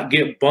might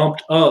get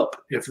bumped up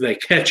if they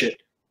catch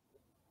it,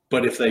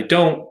 but if they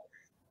don't,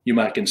 you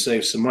might can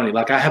save some money.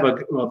 Like I have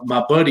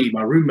my buddy,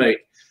 my roommate,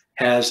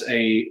 has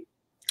a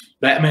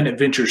Batman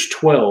Adventures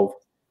 12,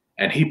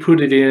 and he put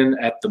it in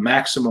at the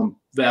maximum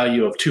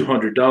value of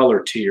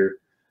 $200 tier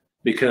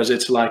because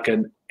it's like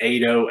an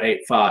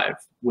 8085,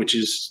 which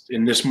is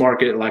in this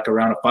market like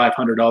around a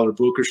 $500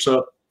 book or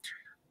so.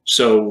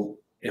 So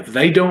if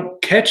they don't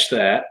catch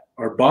that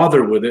or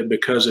bother with it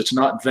because it's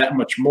not that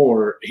much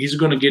more, he's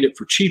going to get it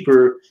for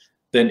cheaper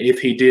than if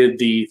he did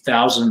the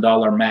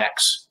 $1,000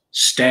 max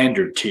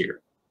standard tier.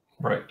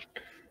 Right.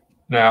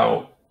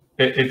 Now,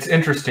 it's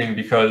interesting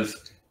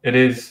because it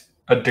is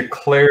a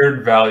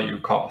declared value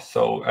cost.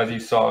 So as you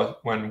saw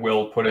when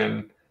Will put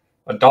in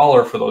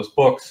 $1 for those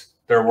books,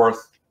 they're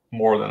worth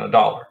more than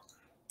 $1.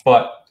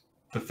 But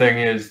the thing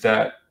is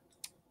that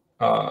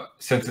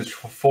since it's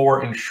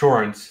for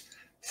insurance,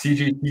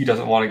 CGC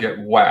doesn't want to get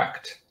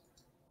whacked.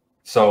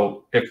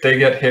 So if they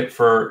get hit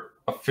for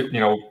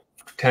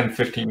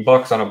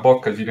 $10-15 on a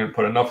book because you didn't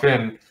put enough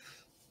in,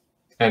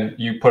 and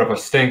you put up a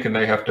stink and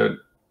they have to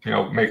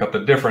make up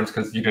the difference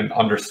because you didn't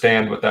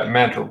understand what that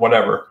meant or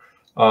whatever,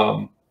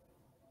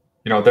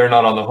 they're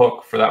not on the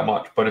hook for that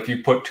much. But if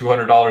you put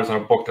 $200 on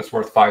a book that's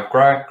worth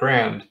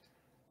 $5,000,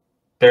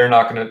 they're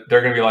going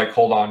to be like,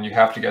 hold on, you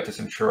have to get this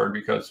insured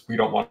because we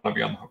don't want to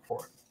be on the hook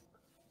for it.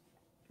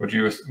 Would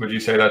you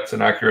say that's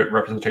an accurate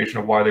representation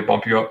of why they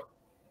bump you up?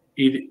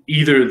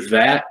 Either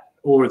that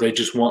or they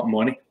just want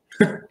money.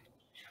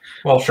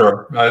 Well,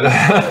 sure.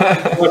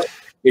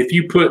 If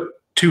you put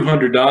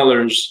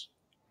 $200,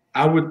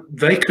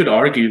 they could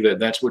argue that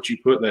that's what you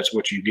put, that's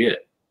what you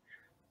get.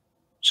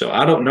 So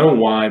I don't know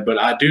why, but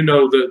I do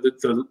know that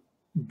the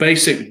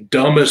basic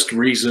dumbest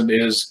reason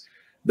is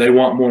they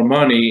want more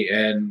money,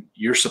 and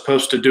you're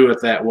supposed to do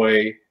it that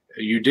way.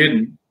 You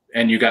didn't,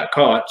 and you got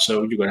caught,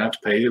 so you're going to have to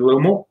pay a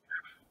little more.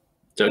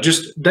 So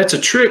that's a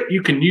trick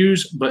you can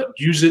use, but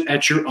use it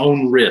at your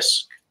own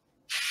risk.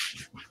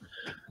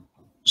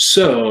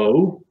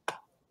 So,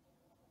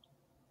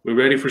 we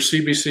ready for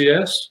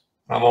CBCS?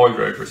 I'm always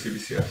ready for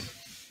CBCS.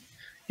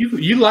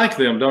 You like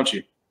them, don't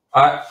you?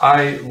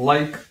 I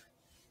like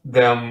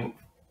them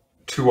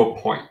to a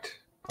point.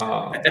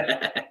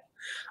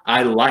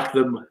 I like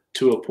them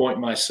to a point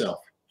myself.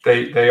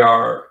 They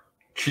are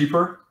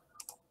cheaper.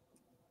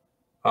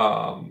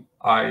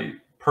 I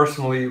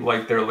personally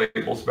like their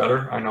labels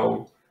better. I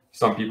know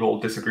some people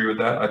disagree with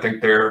that. I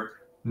think they're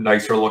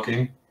nicer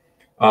looking.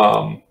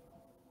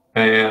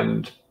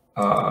 And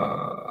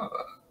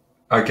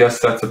I guess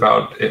that's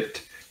about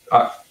it.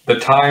 The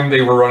time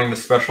they were running the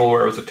special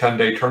where it was a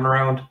 10-day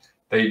turnaround,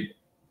 they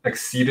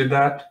exceeded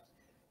that.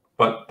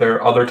 But there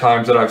are other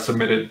times that I've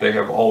submitted, they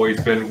have always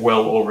been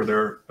well over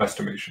their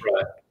estimation.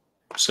 Right.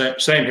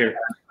 Same here.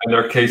 And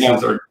their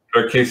cases are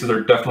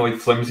definitely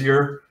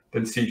flimsier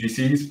than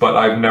CGC's, but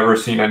I've never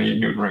seen any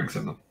Newton rings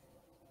in them.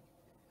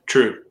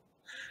 True.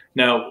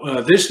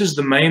 Now, this is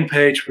the main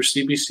page for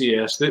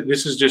CBCS.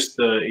 This is just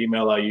the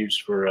email I use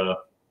for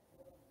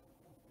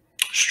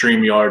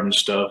StreamYard and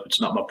stuff. It's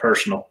not my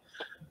personal.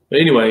 But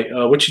anyway,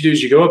 what you do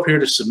is you go up here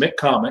to submit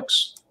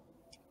comics,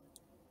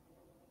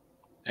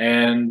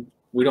 and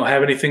we don't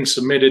have anything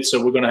submitted,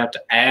 so we're going to have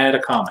to add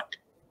a comic.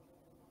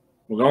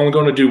 We're only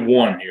going to do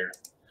one here.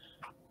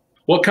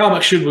 What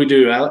comic should we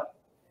do, Alec?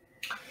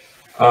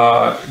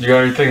 You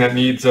got anything that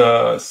needs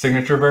a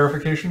signature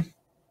verification?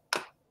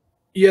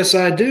 Yes,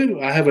 I do.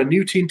 I have a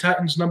New Teen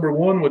Titans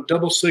 #1 with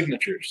double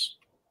signatures.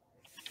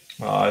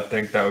 I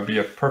think that would be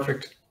a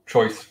perfect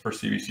choice for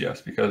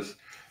CBCS because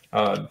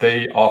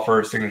they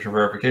offer signature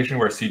verification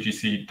where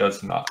CGC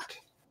does not.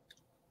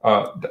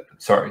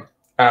 Sorry,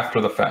 after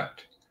the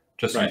fact,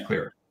 just to be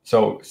clear.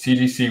 So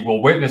CGC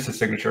will witness a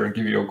signature and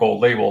give you a gold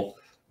label,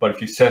 but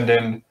if you send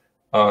in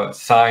a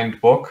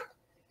signed book,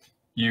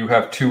 you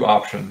have two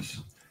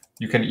options.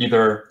 You can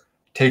either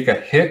take a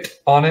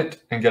hit on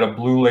it and get a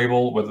blue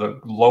label with a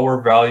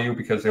lower value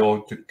because they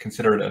will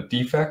consider it a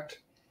defect,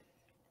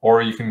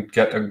 or you can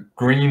get a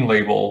green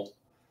label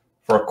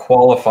for a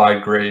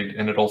qualified grade,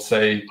 and it'll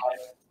say,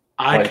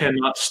 I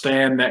cannot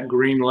stand that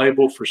green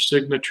label for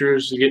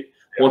signatures.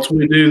 Once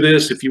we do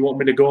this, if you want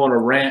me to go on a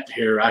rant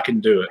here, I can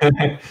do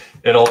it.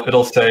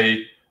 it'll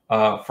say,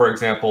 for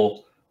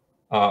example,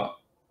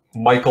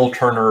 Michael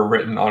Turner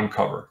written on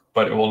cover,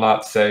 but it will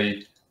not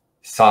say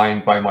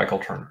signed by Michael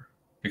Turner,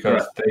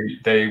 because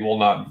they will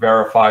not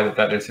verify that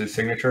that is his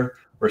signature.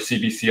 Or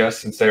CBCS,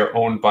 since they are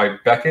owned by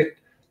Beckett,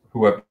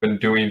 who have been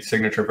doing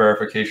signature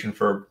verification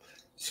for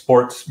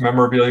sports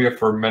memorabilia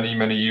for many,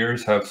 many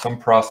years, have some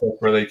process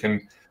where they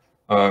can,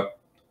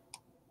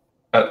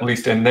 at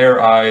least in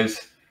their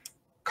eyes,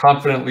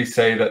 confidently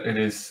say that it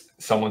is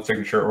someone's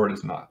signature or it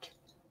is not.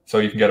 So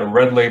you can get a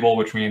red label,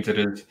 which means it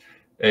is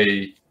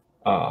a,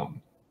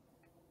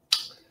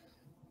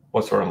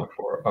 what's the word I'm looking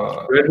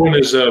for? Red one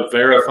is a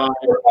verified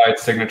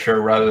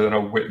signature rather than a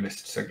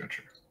witnessed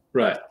signature.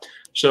 Right.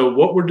 So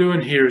what we're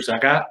doing here is I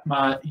got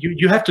my,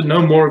 you have to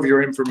know more of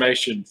your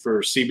information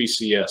for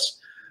CBCS.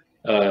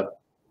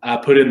 I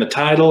put in the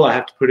title, I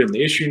have to put in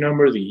the issue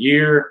number, the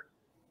year,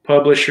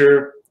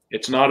 publisher.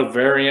 It's not a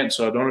variant,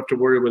 so I don't have to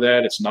worry with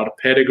that. It's not a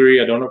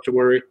pedigree, I don't have to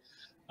worry.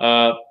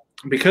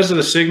 Because of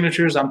the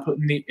signatures, I'm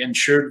putting the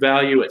insured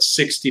value at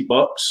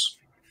 $60.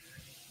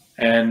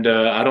 And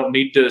I don't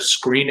need to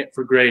screen it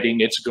for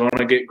grading. It's going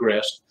to get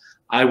gressed.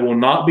 I will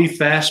not be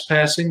fast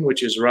passing,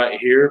 which is right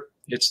here.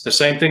 It's the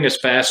same thing as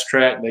fast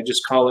track. They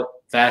just call it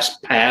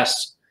fast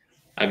pass,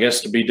 I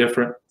guess, to be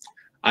different.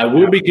 I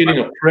will be getting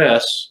a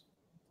press,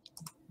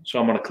 so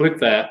I'm going to click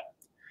that.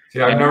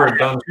 Yeah, I've never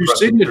done two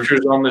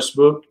signatures on this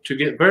book to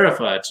get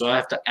verified, so I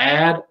have to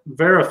add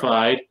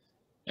verified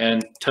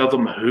and tell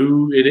them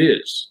who it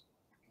is.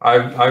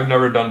 I've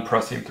never done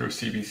pressing through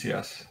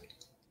CBCS,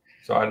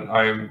 so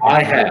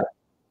I have.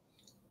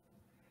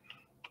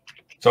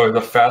 So is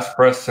a fast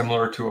press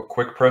similar to a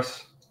quick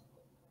press?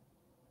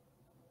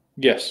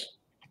 Yes.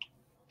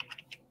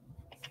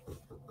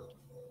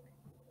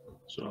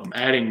 So I'm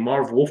adding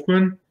Marv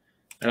Wolfman,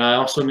 and I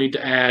also need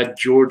to add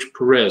George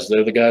Perez.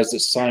 They're the guys that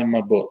signed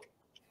my book.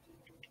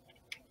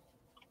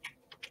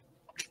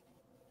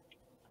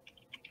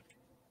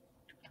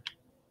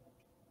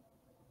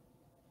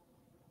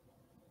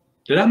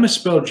 Did I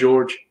misspell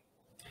George?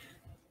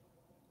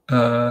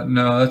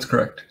 No, that's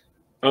correct.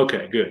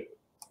 Okay, good.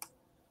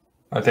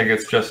 I think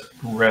it's just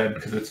red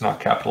because it's not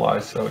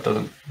capitalized, so it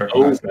doesn't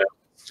recognize that.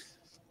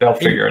 They'll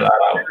figure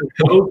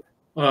that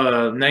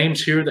out.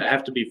 Names here that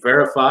have to be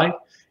verified.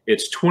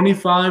 It's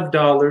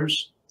 $25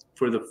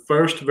 for the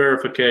first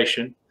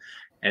verification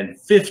and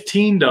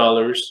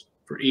 $15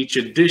 for each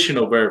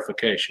additional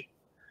verification.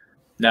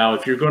 Now,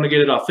 if you're going to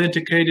get it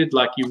authenticated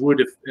like you would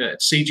if at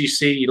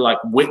CGC, like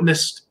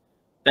witnessed,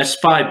 that's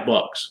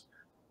 $5.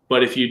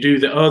 But if you do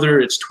the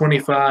other, it's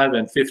 $25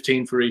 and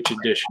 $15 for each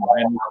additional.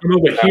 And you come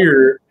over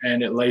here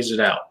and it lays it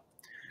out.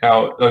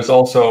 Now, there's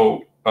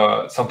also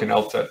something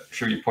else that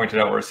Regie pointed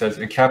out where it says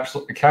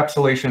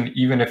encapsulation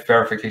even if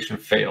verification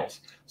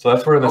fails. So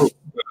that's where the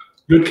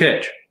good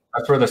catch.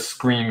 That's where the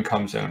screen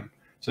comes in.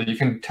 So you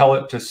can tell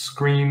it to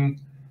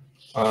screen,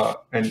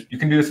 and you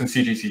can do this in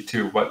CGC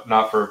too, but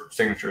not for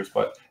signatures.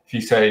 But if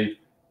you say,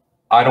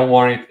 I don't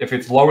want it, if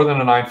it's lower than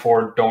a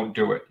 9.4, don't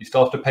do it. You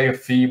still have to pay a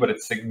fee, but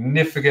it's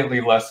significantly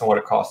less than what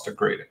it costs to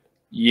grade it.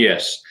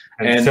 Yes.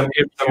 And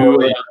if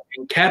you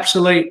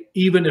encapsulate,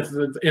 even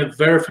if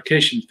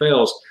verification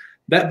fails,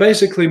 that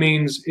basically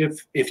means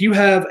if you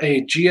have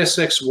a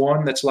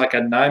GSX-1 that's like a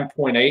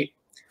 9.8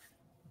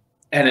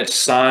 and it's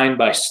signed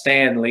by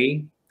Stan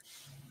Lee,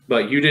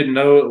 but you didn't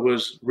know it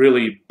was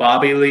really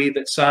Bobby Lee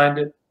that signed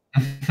it,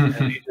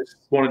 and you just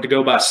wanted to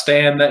go by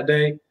Stan that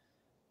day,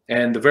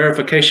 and the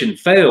verification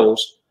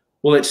fails,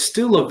 well, it's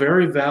still a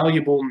very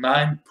valuable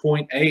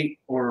 9.8,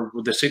 or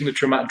the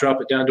signature might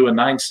drop it down to a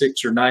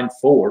 9.6 or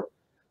 9.4.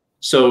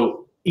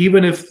 So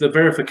even if the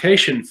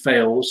verification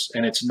fails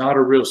and it's not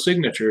a real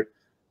signature,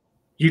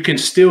 you can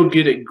still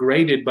get it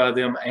graded by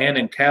them and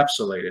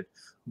encapsulated.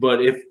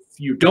 But if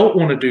you don't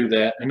want to do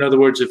that, in other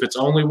words, if it's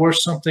only worth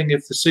something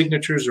if the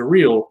signatures are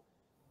real,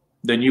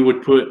 then you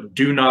would put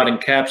do not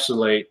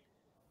encapsulate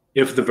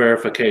if the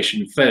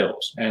verification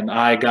fails. And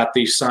I got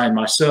these signed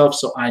myself,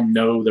 so I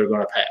know they're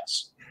going to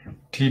pass.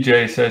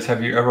 TJ says,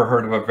 have you ever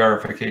heard of a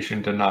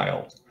verification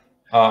denial?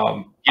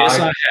 Yes,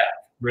 I have.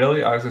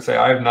 Really? I was going to say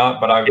I have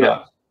not, but I've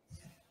not.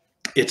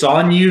 It's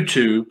on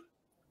YouTube.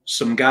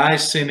 Some guy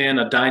sent in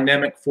a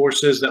Dynamic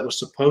Forces that was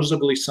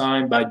supposedly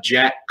signed by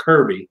Jack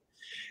Kirby,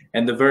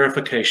 and the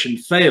verification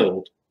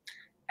failed.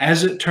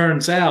 As it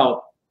turns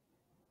out,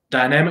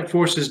 Dynamic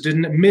Forces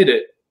didn't admit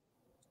it,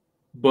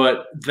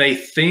 but they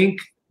think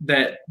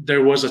that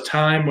there was a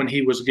time when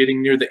he was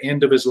getting near the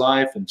end of his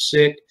life and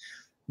sick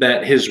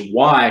that his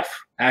wife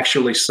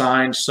actually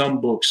signed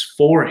some books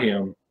for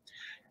him,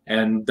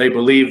 and they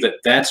believe that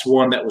that's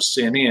one that was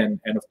sent in,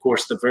 and of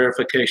course the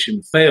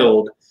verification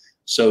failed,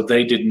 so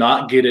they did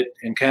not get it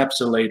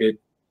encapsulated.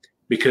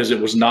 because it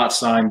was not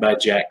signed by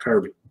Jack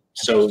Kirby.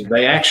 So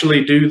they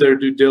actually do their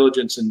due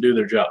diligence and do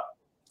their job.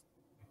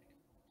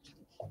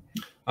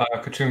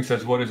 Kachung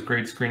says, what is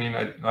grade screening?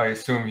 I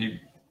assume he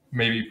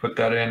maybe put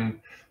that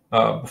in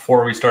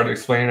before we started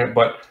explaining it.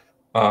 But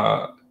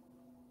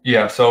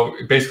yeah, so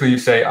basically you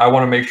say, I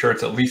want to make sure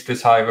it's at least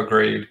this high of a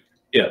grade.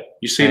 Yeah,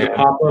 you see the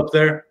pop-up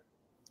there?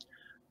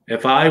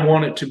 If I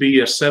want it to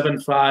be a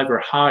 7.5 or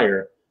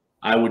higher,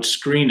 I would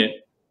screen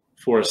it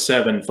for a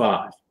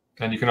 7.5.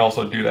 And you can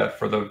also do that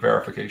for the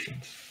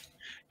verifications.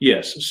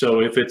 Yes,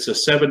 so if it's a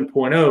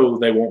 7.0,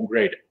 they won't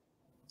grade it.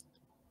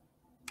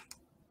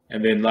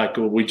 And then like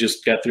we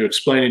just got through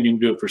explaining, you can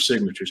do it for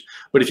signatures.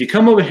 But if you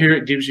come over here,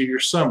 it gives you your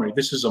summary.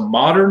 This is a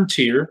modern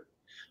tier.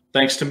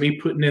 Thanks to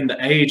me putting in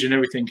the age and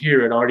everything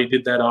here, it already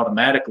did that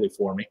automatically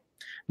for me.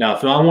 Now,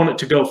 if I want it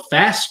to go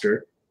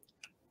faster,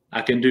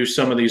 I can do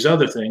some of these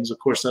other things. Of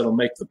course, that'll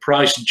make the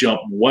price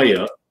jump way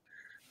up.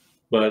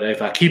 But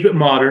if I keep it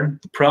modern,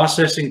 the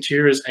processing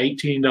tier is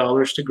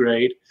 $18 to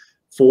grade,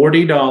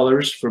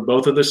 $40 for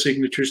both of the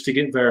signatures to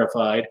get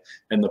verified,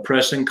 and the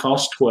pressing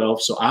costs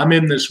 $12. So I'm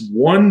in this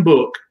one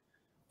book,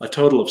 a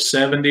total of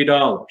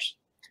 $70.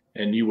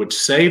 And you would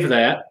save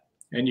that,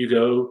 and you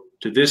go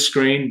to this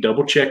screen,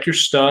 double check your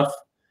stuff,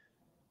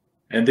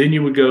 and then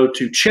you would go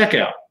to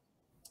checkout.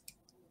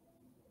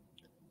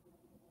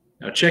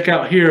 Now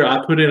checkout here,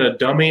 I put in a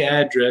dummy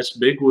address,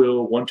 Big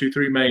Wheel,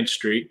 123 Main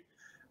Street.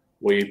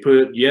 We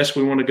put, yes,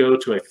 we want to go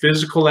to a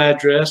physical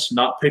address,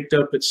 not picked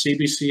up at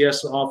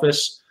CBCS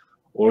office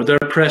or their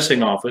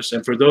pressing office.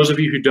 And for those of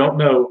you who don't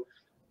know,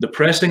 the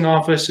pressing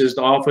office is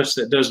the office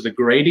that does the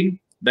grading.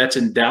 That's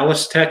in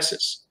Dallas,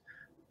 Texas.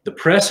 The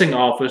pressing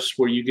office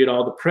where you get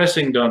all the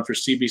pressing done for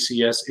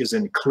CBCS is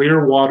in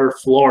Clearwater,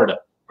 Florida.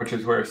 Which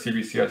is where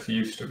CBCS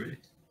used to be.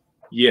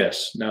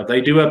 Yes. Now, they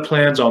do have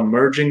plans on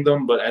merging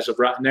them, but as of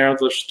right now,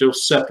 they're still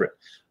separate.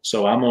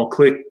 So I'm going to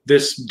click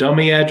this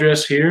dummy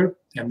address here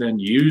and then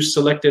use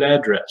selected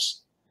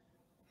address.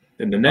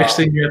 Then the next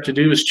thing you have to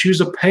do is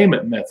choose a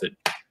payment method.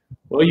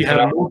 Well, you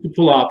have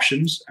multiple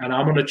options, and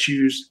I'm going to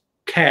choose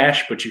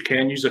cash, but you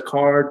can use a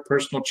card,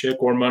 personal check,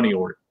 or money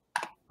order.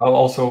 I'll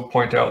also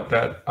point out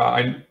that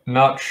I'm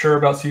not sure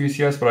about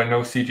CBCS, but I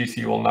know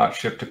CGC will not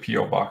ship to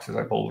PO boxes,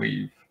 I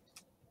believe.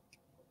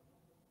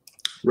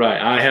 Right.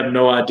 I have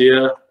no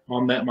idea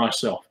on that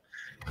myself.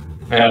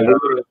 And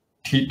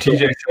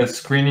TJ says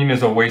screening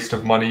is a waste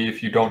of money.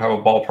 If you don't have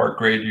a ballpark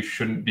grade, you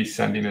shouldn't be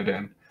sending it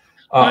in.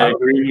 I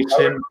agree with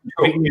him.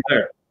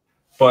 There.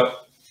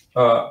 But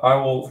I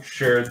will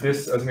share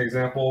this as an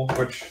example,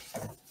 which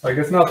I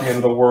guess not the end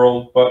of the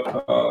world, but if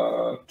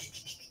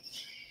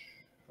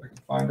I can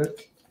find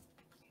it.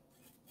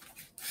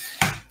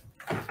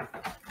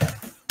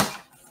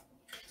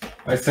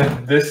 I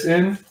sent this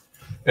in,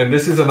 and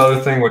this is another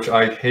thing which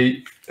I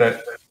hate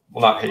that,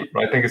 well, not hate,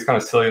 but I think it's kind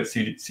of silly that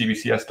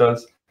CBCS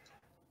does.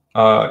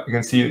 You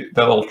can see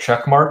that little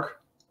check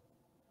mark.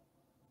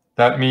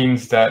 That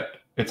means that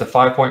it's a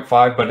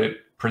 5.5, but it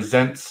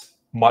presents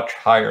much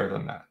higher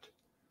than that.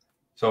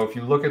 So if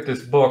you look at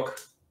this book.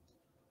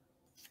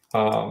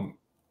 Oh,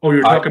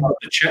 you're talking about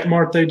the check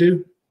mark they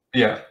do?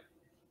 Yeah.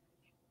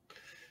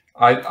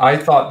 I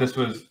thought this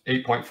was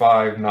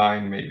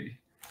 8.59 maybe,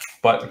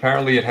 but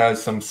apparently it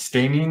has some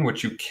staining,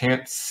 which you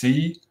can't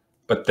see,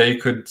 but they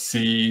could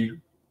see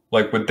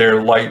like with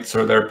their lights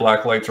or their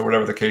black lights or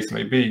whatever the case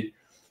may be.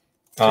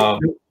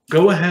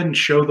 Go ahead and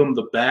show them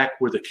the back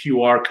where the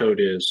QR code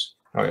is.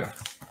 Oh, yeah.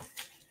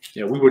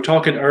 Yeah, we were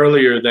talking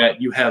earlier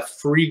that you have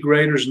free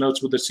grader's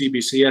notes with the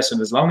CBCS,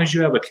 and as long as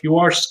you have a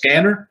QR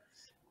scanner,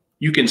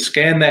 you can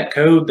scan that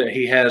code that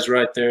he has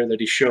right there that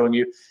he's showing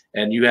you,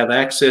 and you have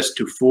access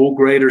to full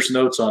grader's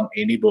notes on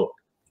any book.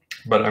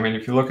 But, I mean,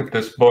 if you look at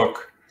this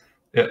book,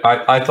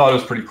 I thought it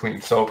was pretty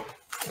clean. So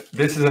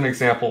this is an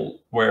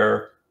example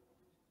where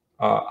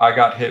I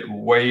got hit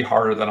way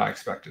harder than I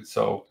expected.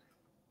 So,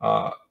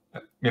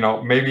 you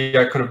know, maybe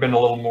I could have been a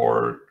little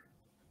more,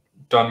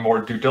 done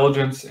more due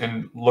diligence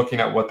in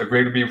looking at what the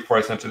grade would be before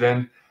I sent it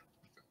in.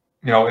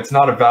 You know, it's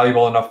not a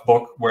valuable enough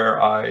book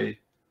where I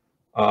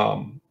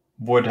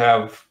would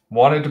have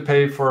wanted to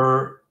pay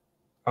for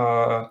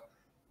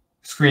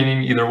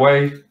screening either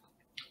way,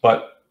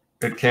 but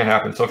it can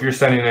happen. So if you're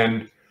sending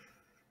in,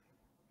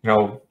 you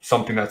know,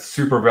 something that's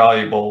super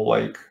valuable,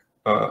 like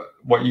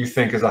what you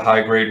think is a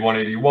high grade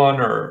 181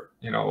 or,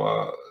 you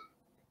know,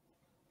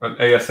 an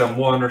ASM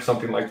 1 or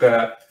something like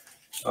that,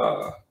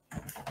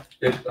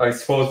 I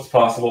suppose it's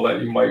possible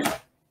that you might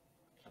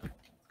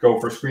go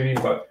for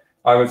screening, but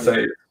I would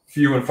say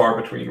few and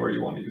far between where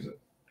you want to use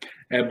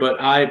it.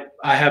 But I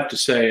have to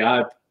say,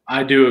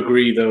 I do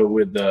agree though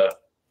with the,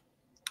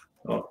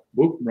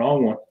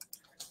 wrong one.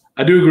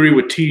 I do agree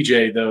with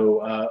TJ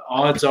though.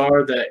 Odds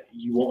are that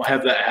you won't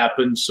have that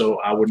happen, so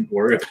I wouldn't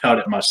worry about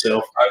it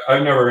myself.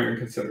 I've never even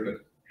considered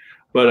it.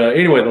 But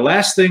anyway, the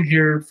last thing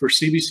here for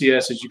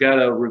CBCS is you got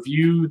to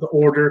review the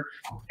order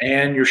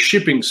and your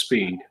shipping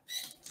speed.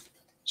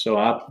 So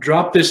I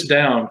dropped this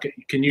down.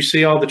 Can you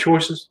see all the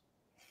choices?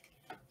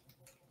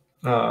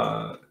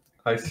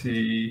 I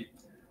see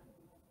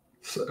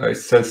It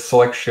says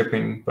select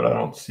shipping, but I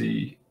don't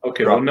see.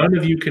 Okay, well, none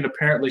of you can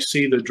apparently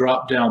see the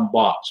drop-down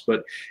box,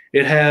 but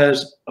it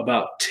has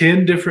about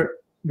 10 different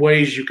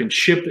ways you can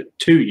ship it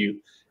to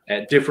you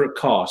at different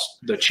costs.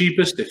 The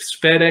cheapest is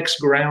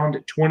FedEx ground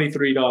at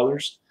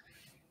 $23,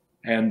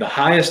 and the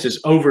highest is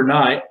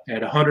overnight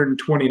at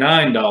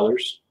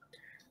 $129.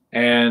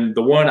 And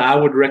the one I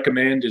would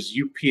recommend is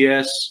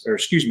United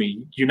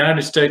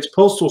States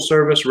Postal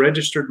Service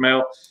registered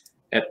mail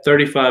at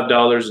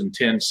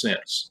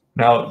 $35.10.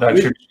 Now that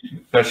should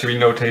be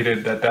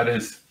notated that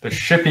is the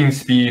shipping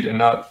speed,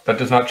 and that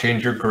does not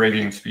change your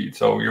grading speed.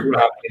 So you're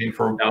not paying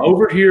for. Now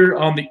over here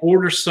on the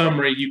order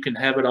summary, you can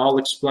have it all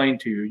explained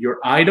to you. Your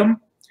item,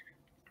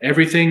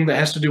 everything that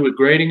has to do with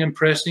grading and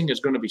pressing is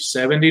going to be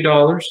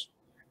 $70.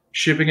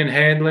 Shipping and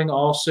handling,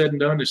 all said and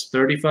done, is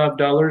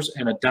 $35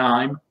 and a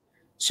dime.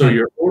 So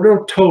your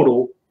order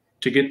total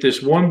to get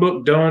this one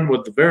book done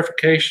with the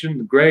verification,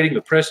 the grading,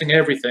 the pressing,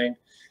 everything,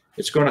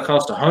 it's going to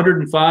cost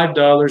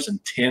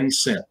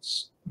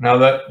 $105.10. Now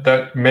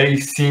that may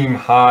seem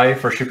high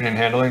for shipping and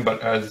handling,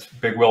 but as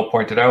Big Will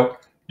pointed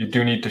out, you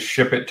do need to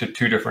ship it to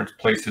 2 different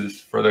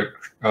places for the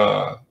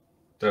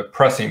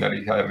pressing that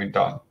he's having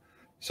done.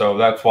 So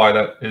that's why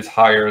that is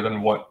higher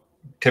than what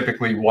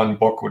typically one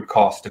book would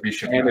cost to be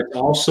shipped. And it's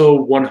also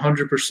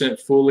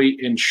 100% fully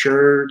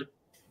insured.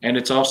 And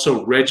it's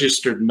also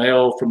registered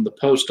mail from the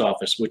post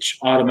office, which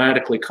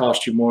automatically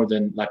costs you more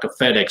than like a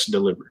FedEx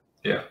delivery.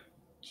 Yeah.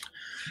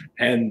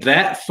 And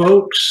that,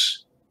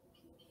 folks,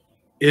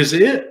 is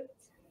it.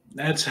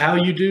 That's how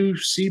you do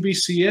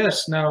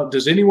CBCS. Now,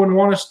 does anyone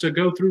want us to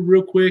go through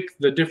real quick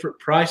the different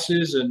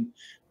prices and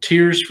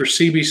tiers for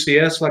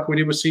CBCS like we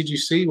did with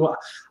CGC? Well,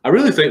 I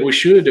really think we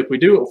should. If we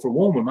do it for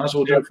one, we might as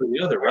well do it for the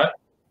other, right?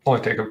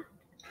 Only take a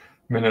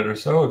minute or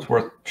so. It's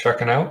worth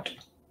checking out.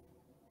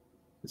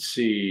 Let's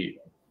see.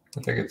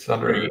 I think it's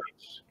under.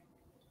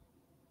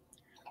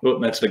 Oh,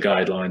 that's the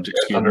guidelines.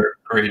 Excuse me. Under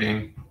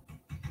grading.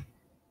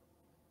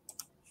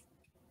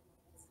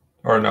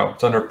 Or no,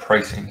 it's under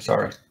pricing.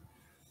 Sorry. If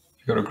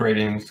you go to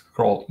grading,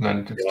 scroll, and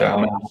then it's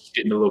down. It's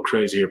getting a little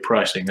crazy here.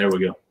 Pricing. There we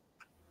go.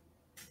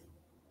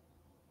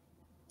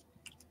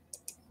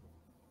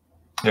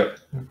 Yep.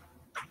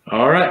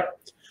 All right.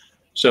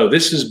 So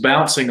this is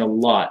bouncing a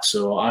lot.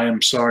 So I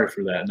am sorry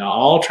for that. Now,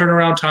 all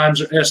turnaround times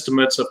are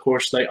estimates. Of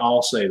course, they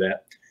all say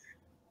that.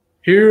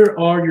 Here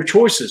are your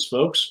choices,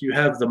 folks. You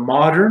have the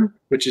modern,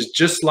 which is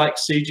just like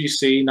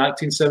CGC,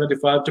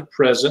 1975 to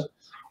present.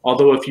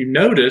 Although if you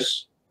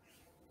notice,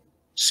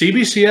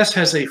 CBCS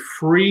has a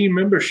free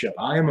membership.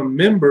 I am a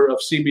member of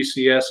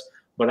CBCS,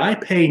 but I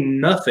pay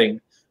nothing.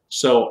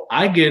 So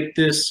I get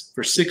this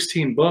for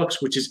 16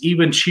 bucks, which is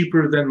even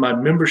cheaper than my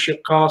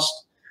membership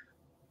cost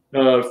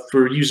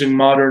for using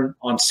modern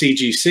on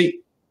CGC.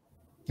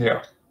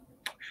 Yeah.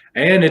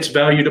 And it's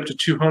valued up to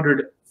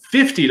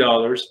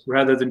 $250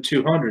 rather than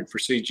 $200 for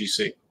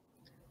CGC.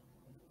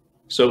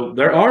 So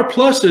there are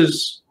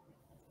pluses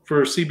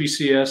for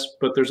CBCS,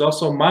 but there's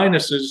also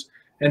minuses,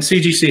 and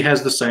CGC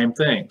has the same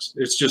things.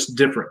 It's just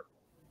different.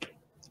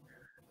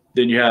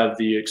 Then you have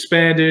the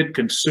expanded,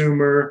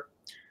 consumer,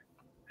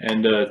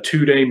 and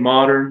 2-day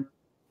modern,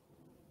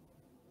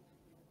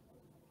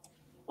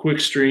 quick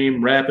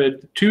stream,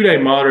 rapid. 2-day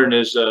modern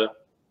is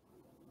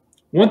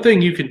one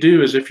thing you could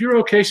do is if you're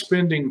okay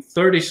spending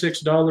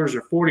 $36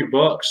 or 40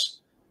 bucks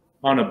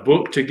on a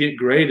book to get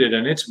graded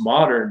and it's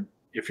modern,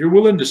 if you're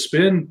willing to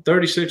spend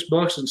 36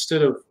 bucks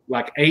instead of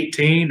like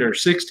 18 or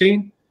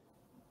 16,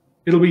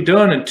 it'll be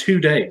done in 2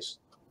 days.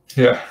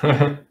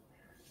 Yeah.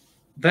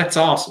 That's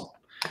awesome.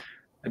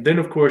 And then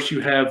of course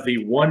you have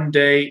the 1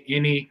 day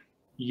any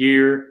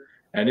year,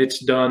 and it's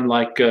done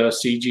like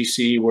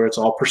CGC where it's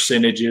all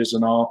percentages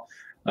and all.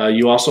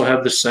 You also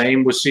have the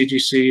same with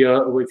CGC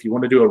if you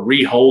want to do a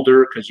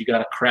reholder because you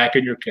got a crack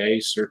in your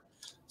case or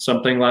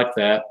something like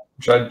that.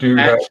 Which I do.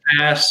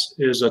 Pass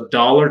is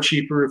 $1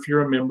 cheaper if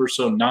you're a member,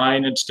 so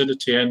 9 instead of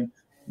 10.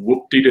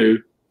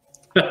 Whoop-de-doo.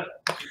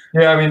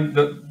 Yeah, I mean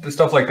the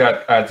stuff like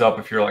that adds up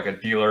if you're like a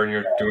dealer and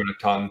you're doing a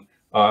ton.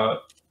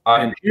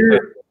 And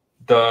here,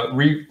 the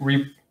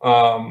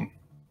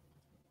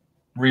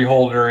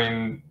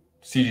reholdering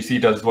CGC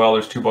does well.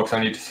 There's 2 books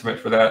I need to submit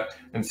for that,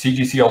 and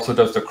CGC also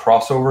does the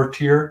crossover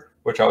tier,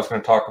 which I was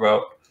going to talk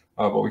about,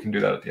 but we can do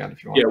that at the end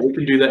if you want. Yeah, we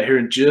can do that here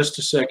in just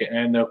a second.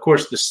 And of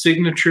course, the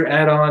signature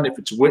add-on, if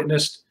it's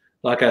witnessed,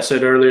 like I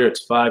said earlier,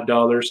 it's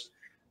 $5.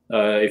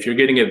 If you're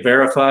getting it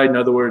verified, in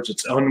other words,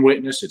 it's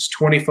unwitnessed, it's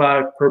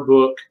 $25 per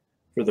book.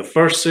 For the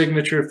first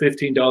signature,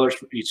 $15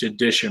 for each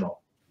additional.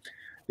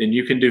 Then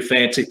you can do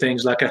fancy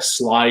things like a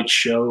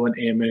slideshow, an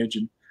image.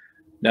 And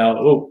now,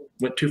 oh,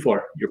 went too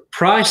far. Your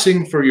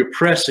pricing for your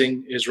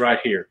pressing is right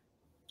here.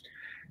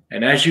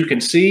 And as you can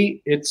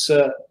see, it's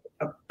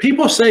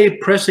people say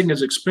pressing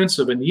is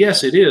expensive, and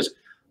yes, it is.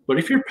 But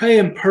if you're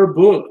paying per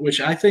book,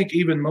 which I think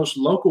even most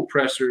local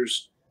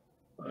pressers,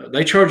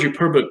 they charge you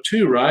per book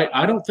too, right?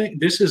 I don't think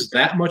this is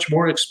that much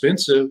more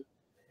expensive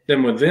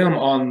than with them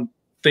on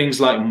things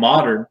like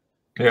modern.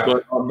 Yeah.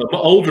 But on the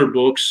older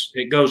books,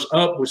 it goes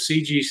up with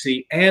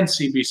CGC and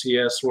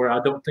CBCS, where I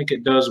don't think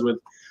it does with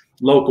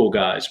local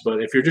guys.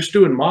 But if you're just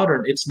doing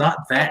modern, it's not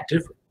that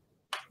different.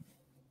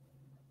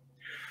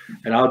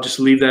 And I'll just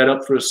leave that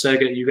up for a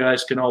second. You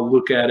guys can all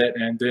look at it,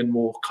 and then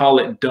we'll call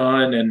it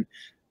done and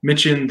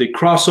mention the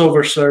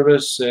crossover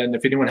service, and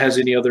if anyone has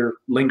any other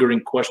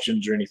lingering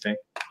questions or anything.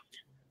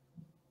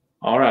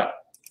 All right.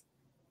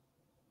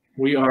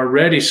 We are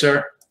ready,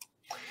 sir.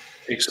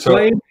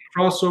 Explain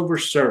crossover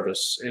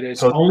service. It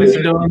is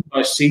only done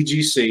by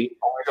CGC.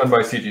 Only done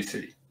by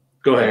CGC.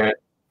 Go ahead. And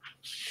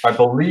I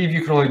believe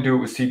you can only do it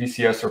with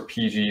CBCS or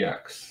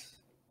PGX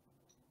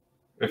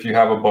if you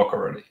have a book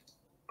already.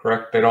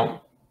 Correct?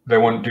 They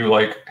wouldn't do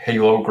like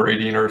Halo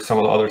grading or some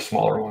of the other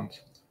smaller ones.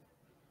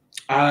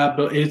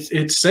 But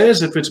it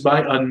says if it's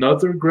by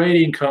another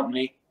grading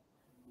company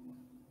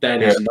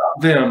that is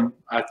not them,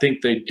 I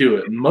think they do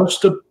it.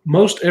 Most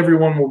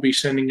everyone will be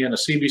sending in a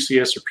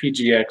CBCS or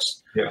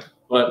PGX. Yeah.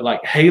 But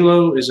like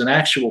Halo is an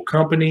actual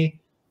company.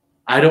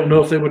 I don't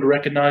know if they would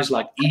recognize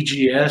like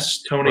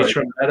EGS, Tony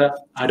Trombetta.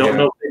 I don't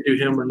know if they do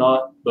him or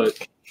not.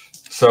 But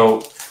so,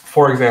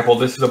 for example,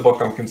 this is a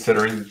book I'm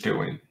considering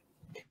doing.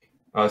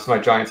 It's my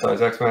Giant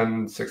Size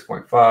X-Men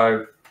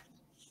 6.5.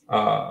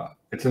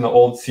 It's in the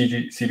old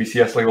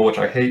CBCS label, which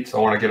I hate, so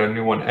I want to get a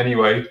new one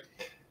anyway.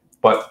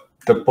 But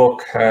the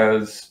book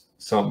has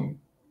some,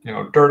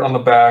 dirt on the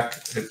back.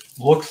 It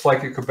looks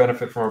like it could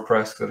benefit from a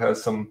press. It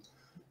has some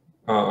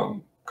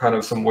kind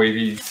of some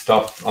wavy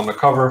stuff on the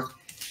cover.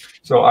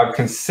 So I've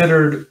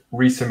considered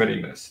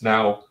resubmitting this.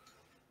 Now,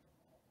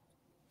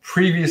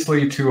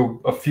 previously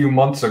to a few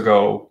months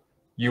ago,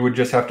 you would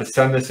just have to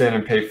send this in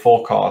and pay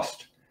full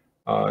cost.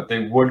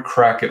 They would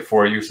crack it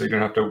for you, so you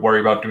don't have to worry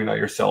about doing that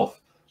yourself.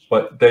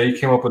 But they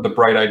came up with the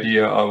bright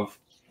idea of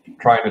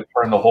trying to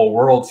turn the whole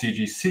world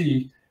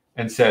CGC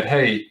and said,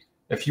 hey,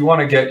 if you want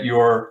to get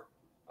your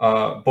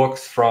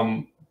books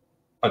from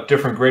a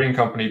different grading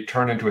company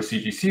turned into a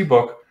CGC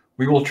book,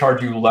 we will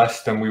charge you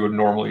less than we would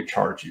normally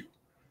charge you.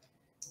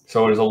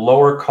 So it is a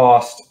lower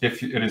cost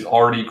if it is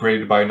already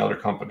graded by another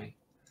company.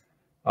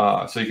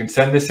 So you can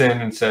send this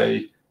in and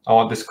say, I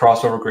want this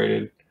crossover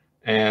graded,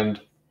 and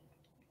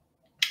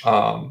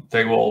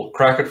they will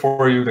crack it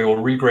for you. They will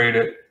regrade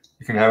it.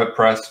 You can have it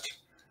pressed,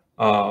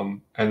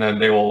 and then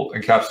they will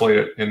encapsulate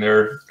it in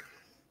their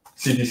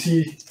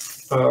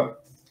CGC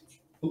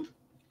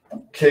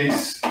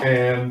case,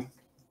 and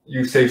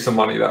you save some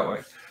money that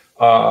way.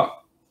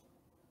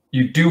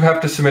 You do have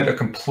to submit a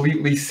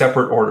completely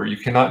separate order. You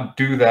cannot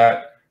do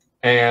that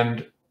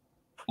and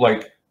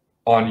like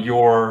on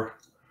your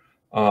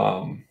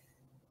the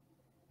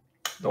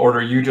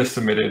order you just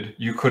submitted,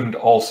 you couldn't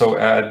also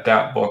add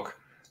that book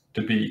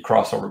to be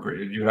crossover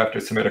graded. You have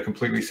to submit a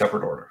completely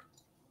separate order.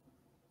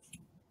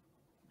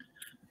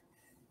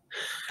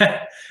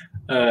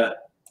 Yeah,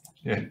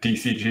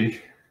 DCG.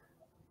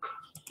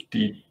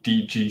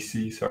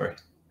 DGC, sorry.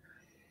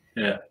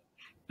 Yeah,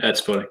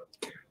 that's funny.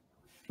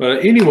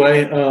 But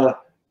anyway,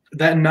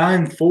 that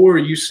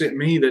 9.4 you sent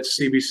me, that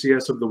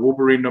CBCS of the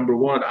Wolverine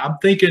 #1, I'm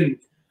thinking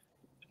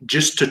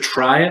just to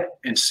try it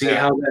and see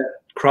how that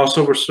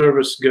crossover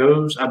service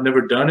goes. I've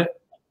never done it.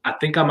 I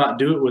think I might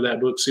do it with that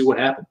book, see what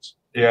happens.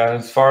 Yeah,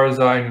 as far as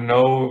I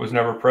know, it was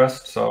never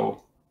pressed,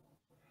 so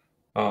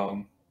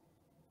I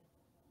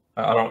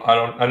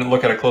didn't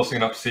look at it closely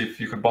enough to see if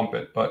you could bump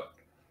it, but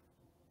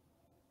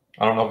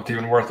I don't know if it's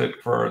even worth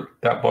it for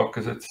that book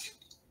because it's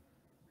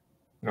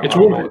it's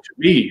worth it to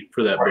me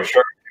for that book.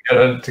 Sure.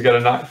 To get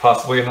a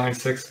possibly a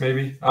 9.6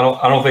 maybe. I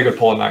don't think it'd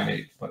pull a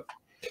 9.8, but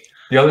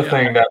the other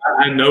thing that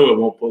I know it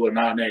won't pull a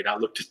 9.8. I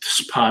looked at the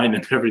spine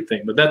and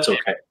everything, but that's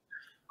okay.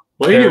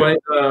 Well, anyway,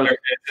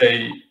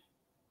 it's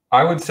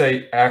I would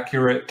say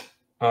accurate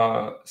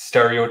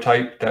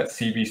stereotype that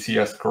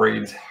CBCS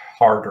grades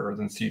harder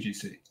than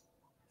CGC.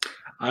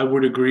 I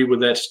would agree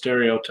with that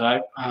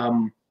stereotype.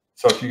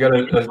 So if you get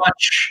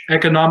watch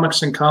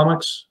Economics and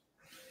Comics,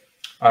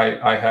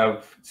 I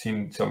have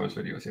seen some of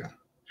his videos. Yeah.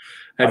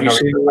 Have you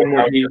seen the one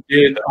where he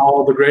did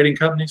all the grading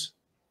companies?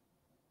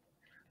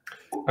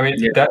 I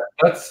mean,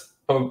 that's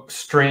a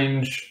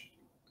strange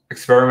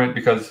experiment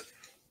because,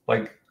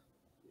 like,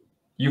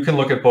 you can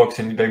look at books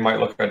and they might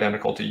look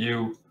identical to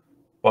you,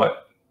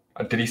 but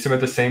did he submit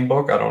the same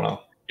book? I don't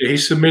know. Yeah, he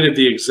submitted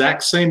the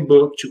exact same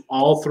book to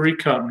all three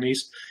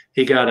companies.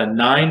 He got a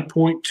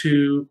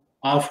 9.2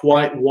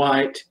 off-white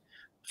white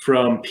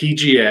from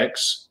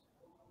PGX.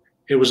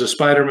 It was a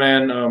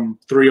Spider-Man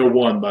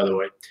 301, by the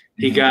way.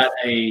 He got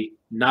a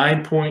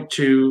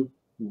 9.2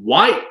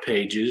 white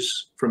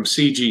pages from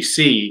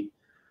CGC,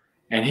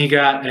 and he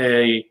got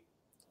a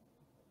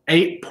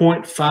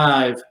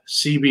 8.5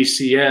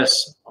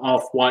 CBCS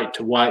off white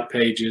to white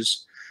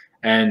pages,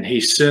 and he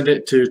sent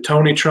it to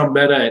Tony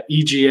Trombetta at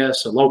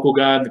EGS, a local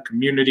guy in the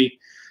community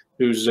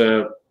who's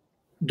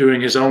doing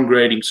his own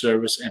grading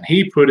service, and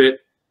he put it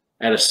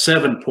at a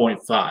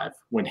 7.5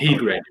 when he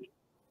graded it.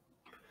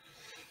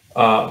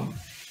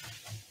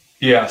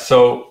 Yeah,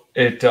 so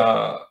it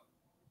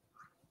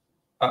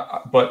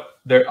but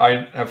there,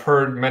 I have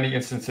heard many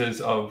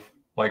instances of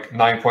like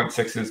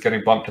 9.6s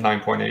getting bumped to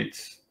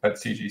 9.8s at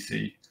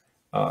CGC.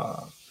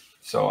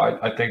 So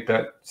I think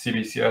that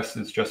CBCS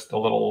is just a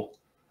little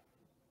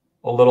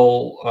a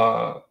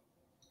little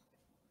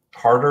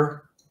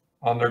harder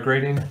on their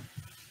grading,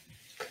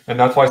 and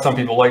that's why some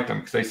people like them,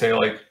 because they say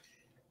like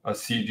a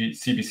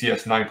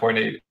CBCS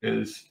 9.8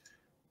 is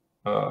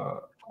a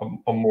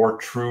more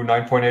true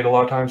 9.8 a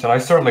lot of times. And I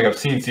certainly have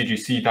seen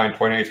CGC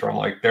 9.8s where I'm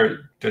like,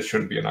 this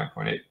shouldn't be a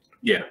 9.8.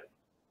 Yeah.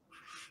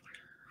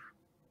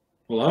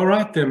 Well, all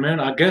right then, man.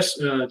 I guess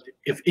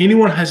if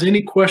anyone has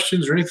any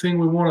questions or anything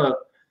we want to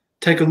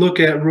take a look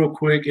at real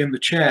quick in the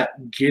chat,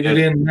 get it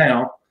in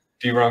now.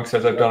 D-Runk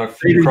says I've done a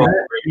few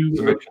cross-grading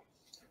submissions.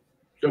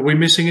 Are we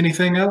missing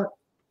anything, Alec?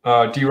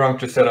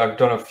 D-Runk just said I've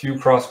done a few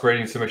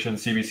cross-grading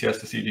submissions, CBCS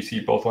to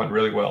CGC. Both went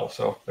really well.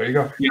 So there you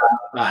go. Yeah,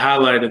 I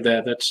highlighted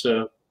that.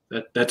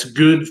 That's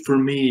good for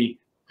me,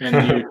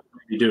 and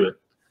you do it.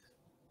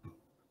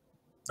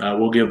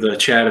 We'll give the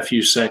chat a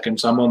few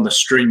seconds. I'm on the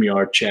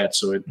StreamYard chat,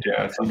 so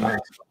it's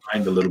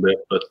behind a little bit.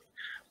 But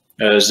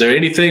is there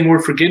anything we're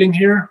forgetting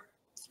here?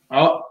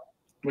 Oh,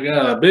 we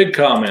got a big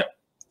comment.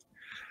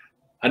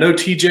 I know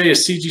TJ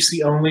is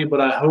CGC only, but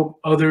I hope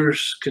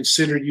others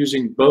consider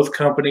using both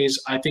companies.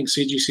 I think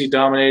CGC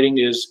dominating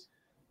the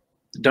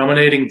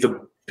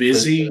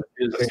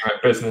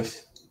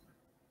business.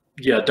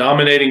 Yeah,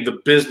 dominating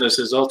the business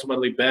is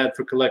ultimately bad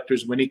for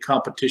collectors. We need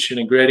competition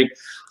and grading.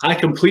 I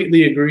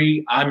completely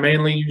agree. I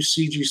mainly use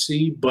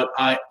CGC, but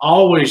I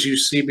always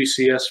use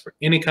CBCS for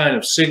any kind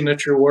of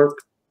signature work.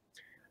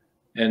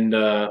 And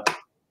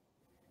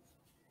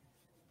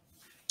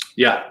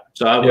yeah,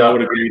 so I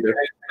would agree there.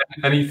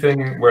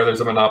 Anything where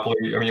there's a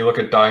monopoly. I mean, you look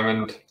at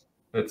Diamond,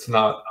 it's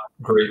not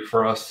great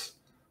for us.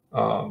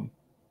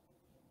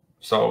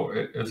 So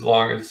as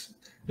long as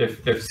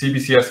if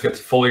CBCS gets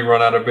fully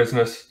run out of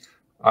business,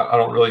 I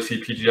don't really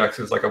see PGX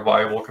as like a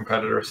viable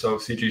competitor. So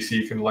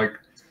CGC can like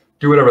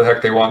do whatever the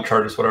heck they want,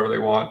 charge us whatever they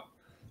want.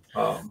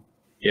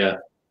 Yeah,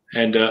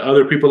 and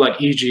other people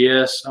like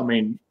EGS. I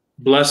mean,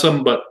 bless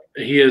him, but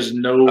he is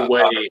no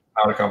way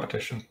out of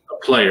competition. A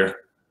player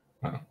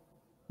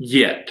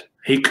yet.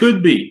 He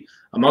could be.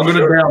 I'm not going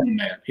to down him,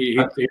 man.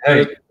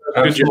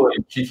 Absolutely.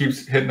 He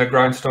keeps hitting the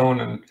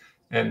grindstone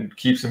and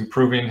keeps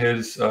improving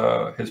his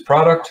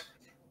product.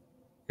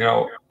 You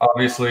know,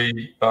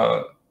 obviously,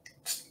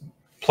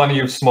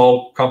 plenty of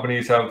small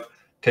companies have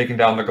taken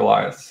down the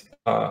Goliaths.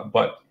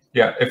 But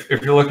yeah, if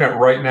you're looking at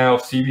right now,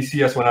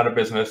 CBCS went out of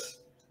business.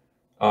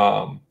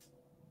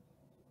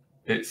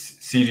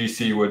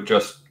 CGC would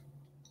just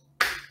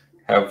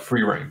have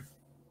free reign.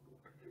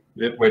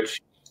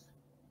 Which,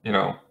 you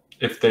know,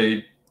 if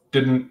they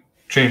didn't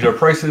change their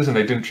prices and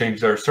they didn't change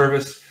their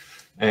service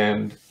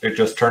and it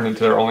just turned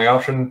into their only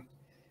option,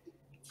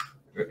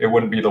 it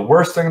wouldn't be the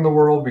worst thing in the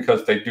world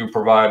because they do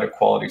provide a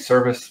quality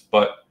service,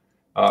 but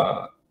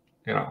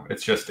you know,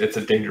 it's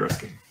a dangerous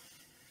game.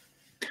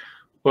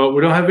 Well,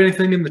 we don't have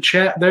anything in the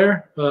chat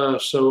there,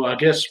 so I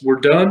guess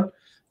we're done.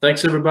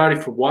 Thanks everybody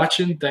for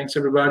watching. Thanks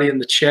everybody in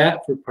the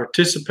chat for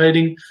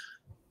participating.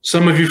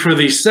 Some of you for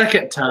the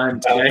second time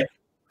today.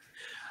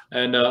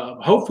 And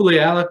hopefully,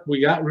 Alec,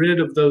 we got rid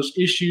of those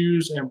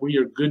issues and we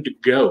are good to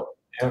go.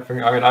 Yeah, I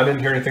mean, I didn't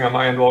hear anything on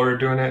my end while we were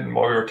doing it, and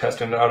while we were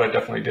testing it out, I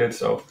definitely did.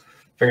 So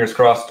fingers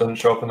crossed it doesn't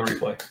show up in the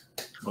replay.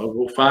 Well,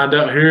 we'll find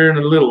out here in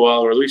a little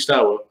while, or at least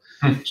I will.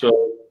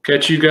 So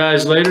catch you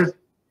guys later.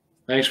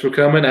 Thanks for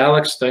coming.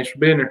 Alex, thanks for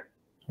being here.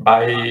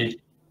 Bye.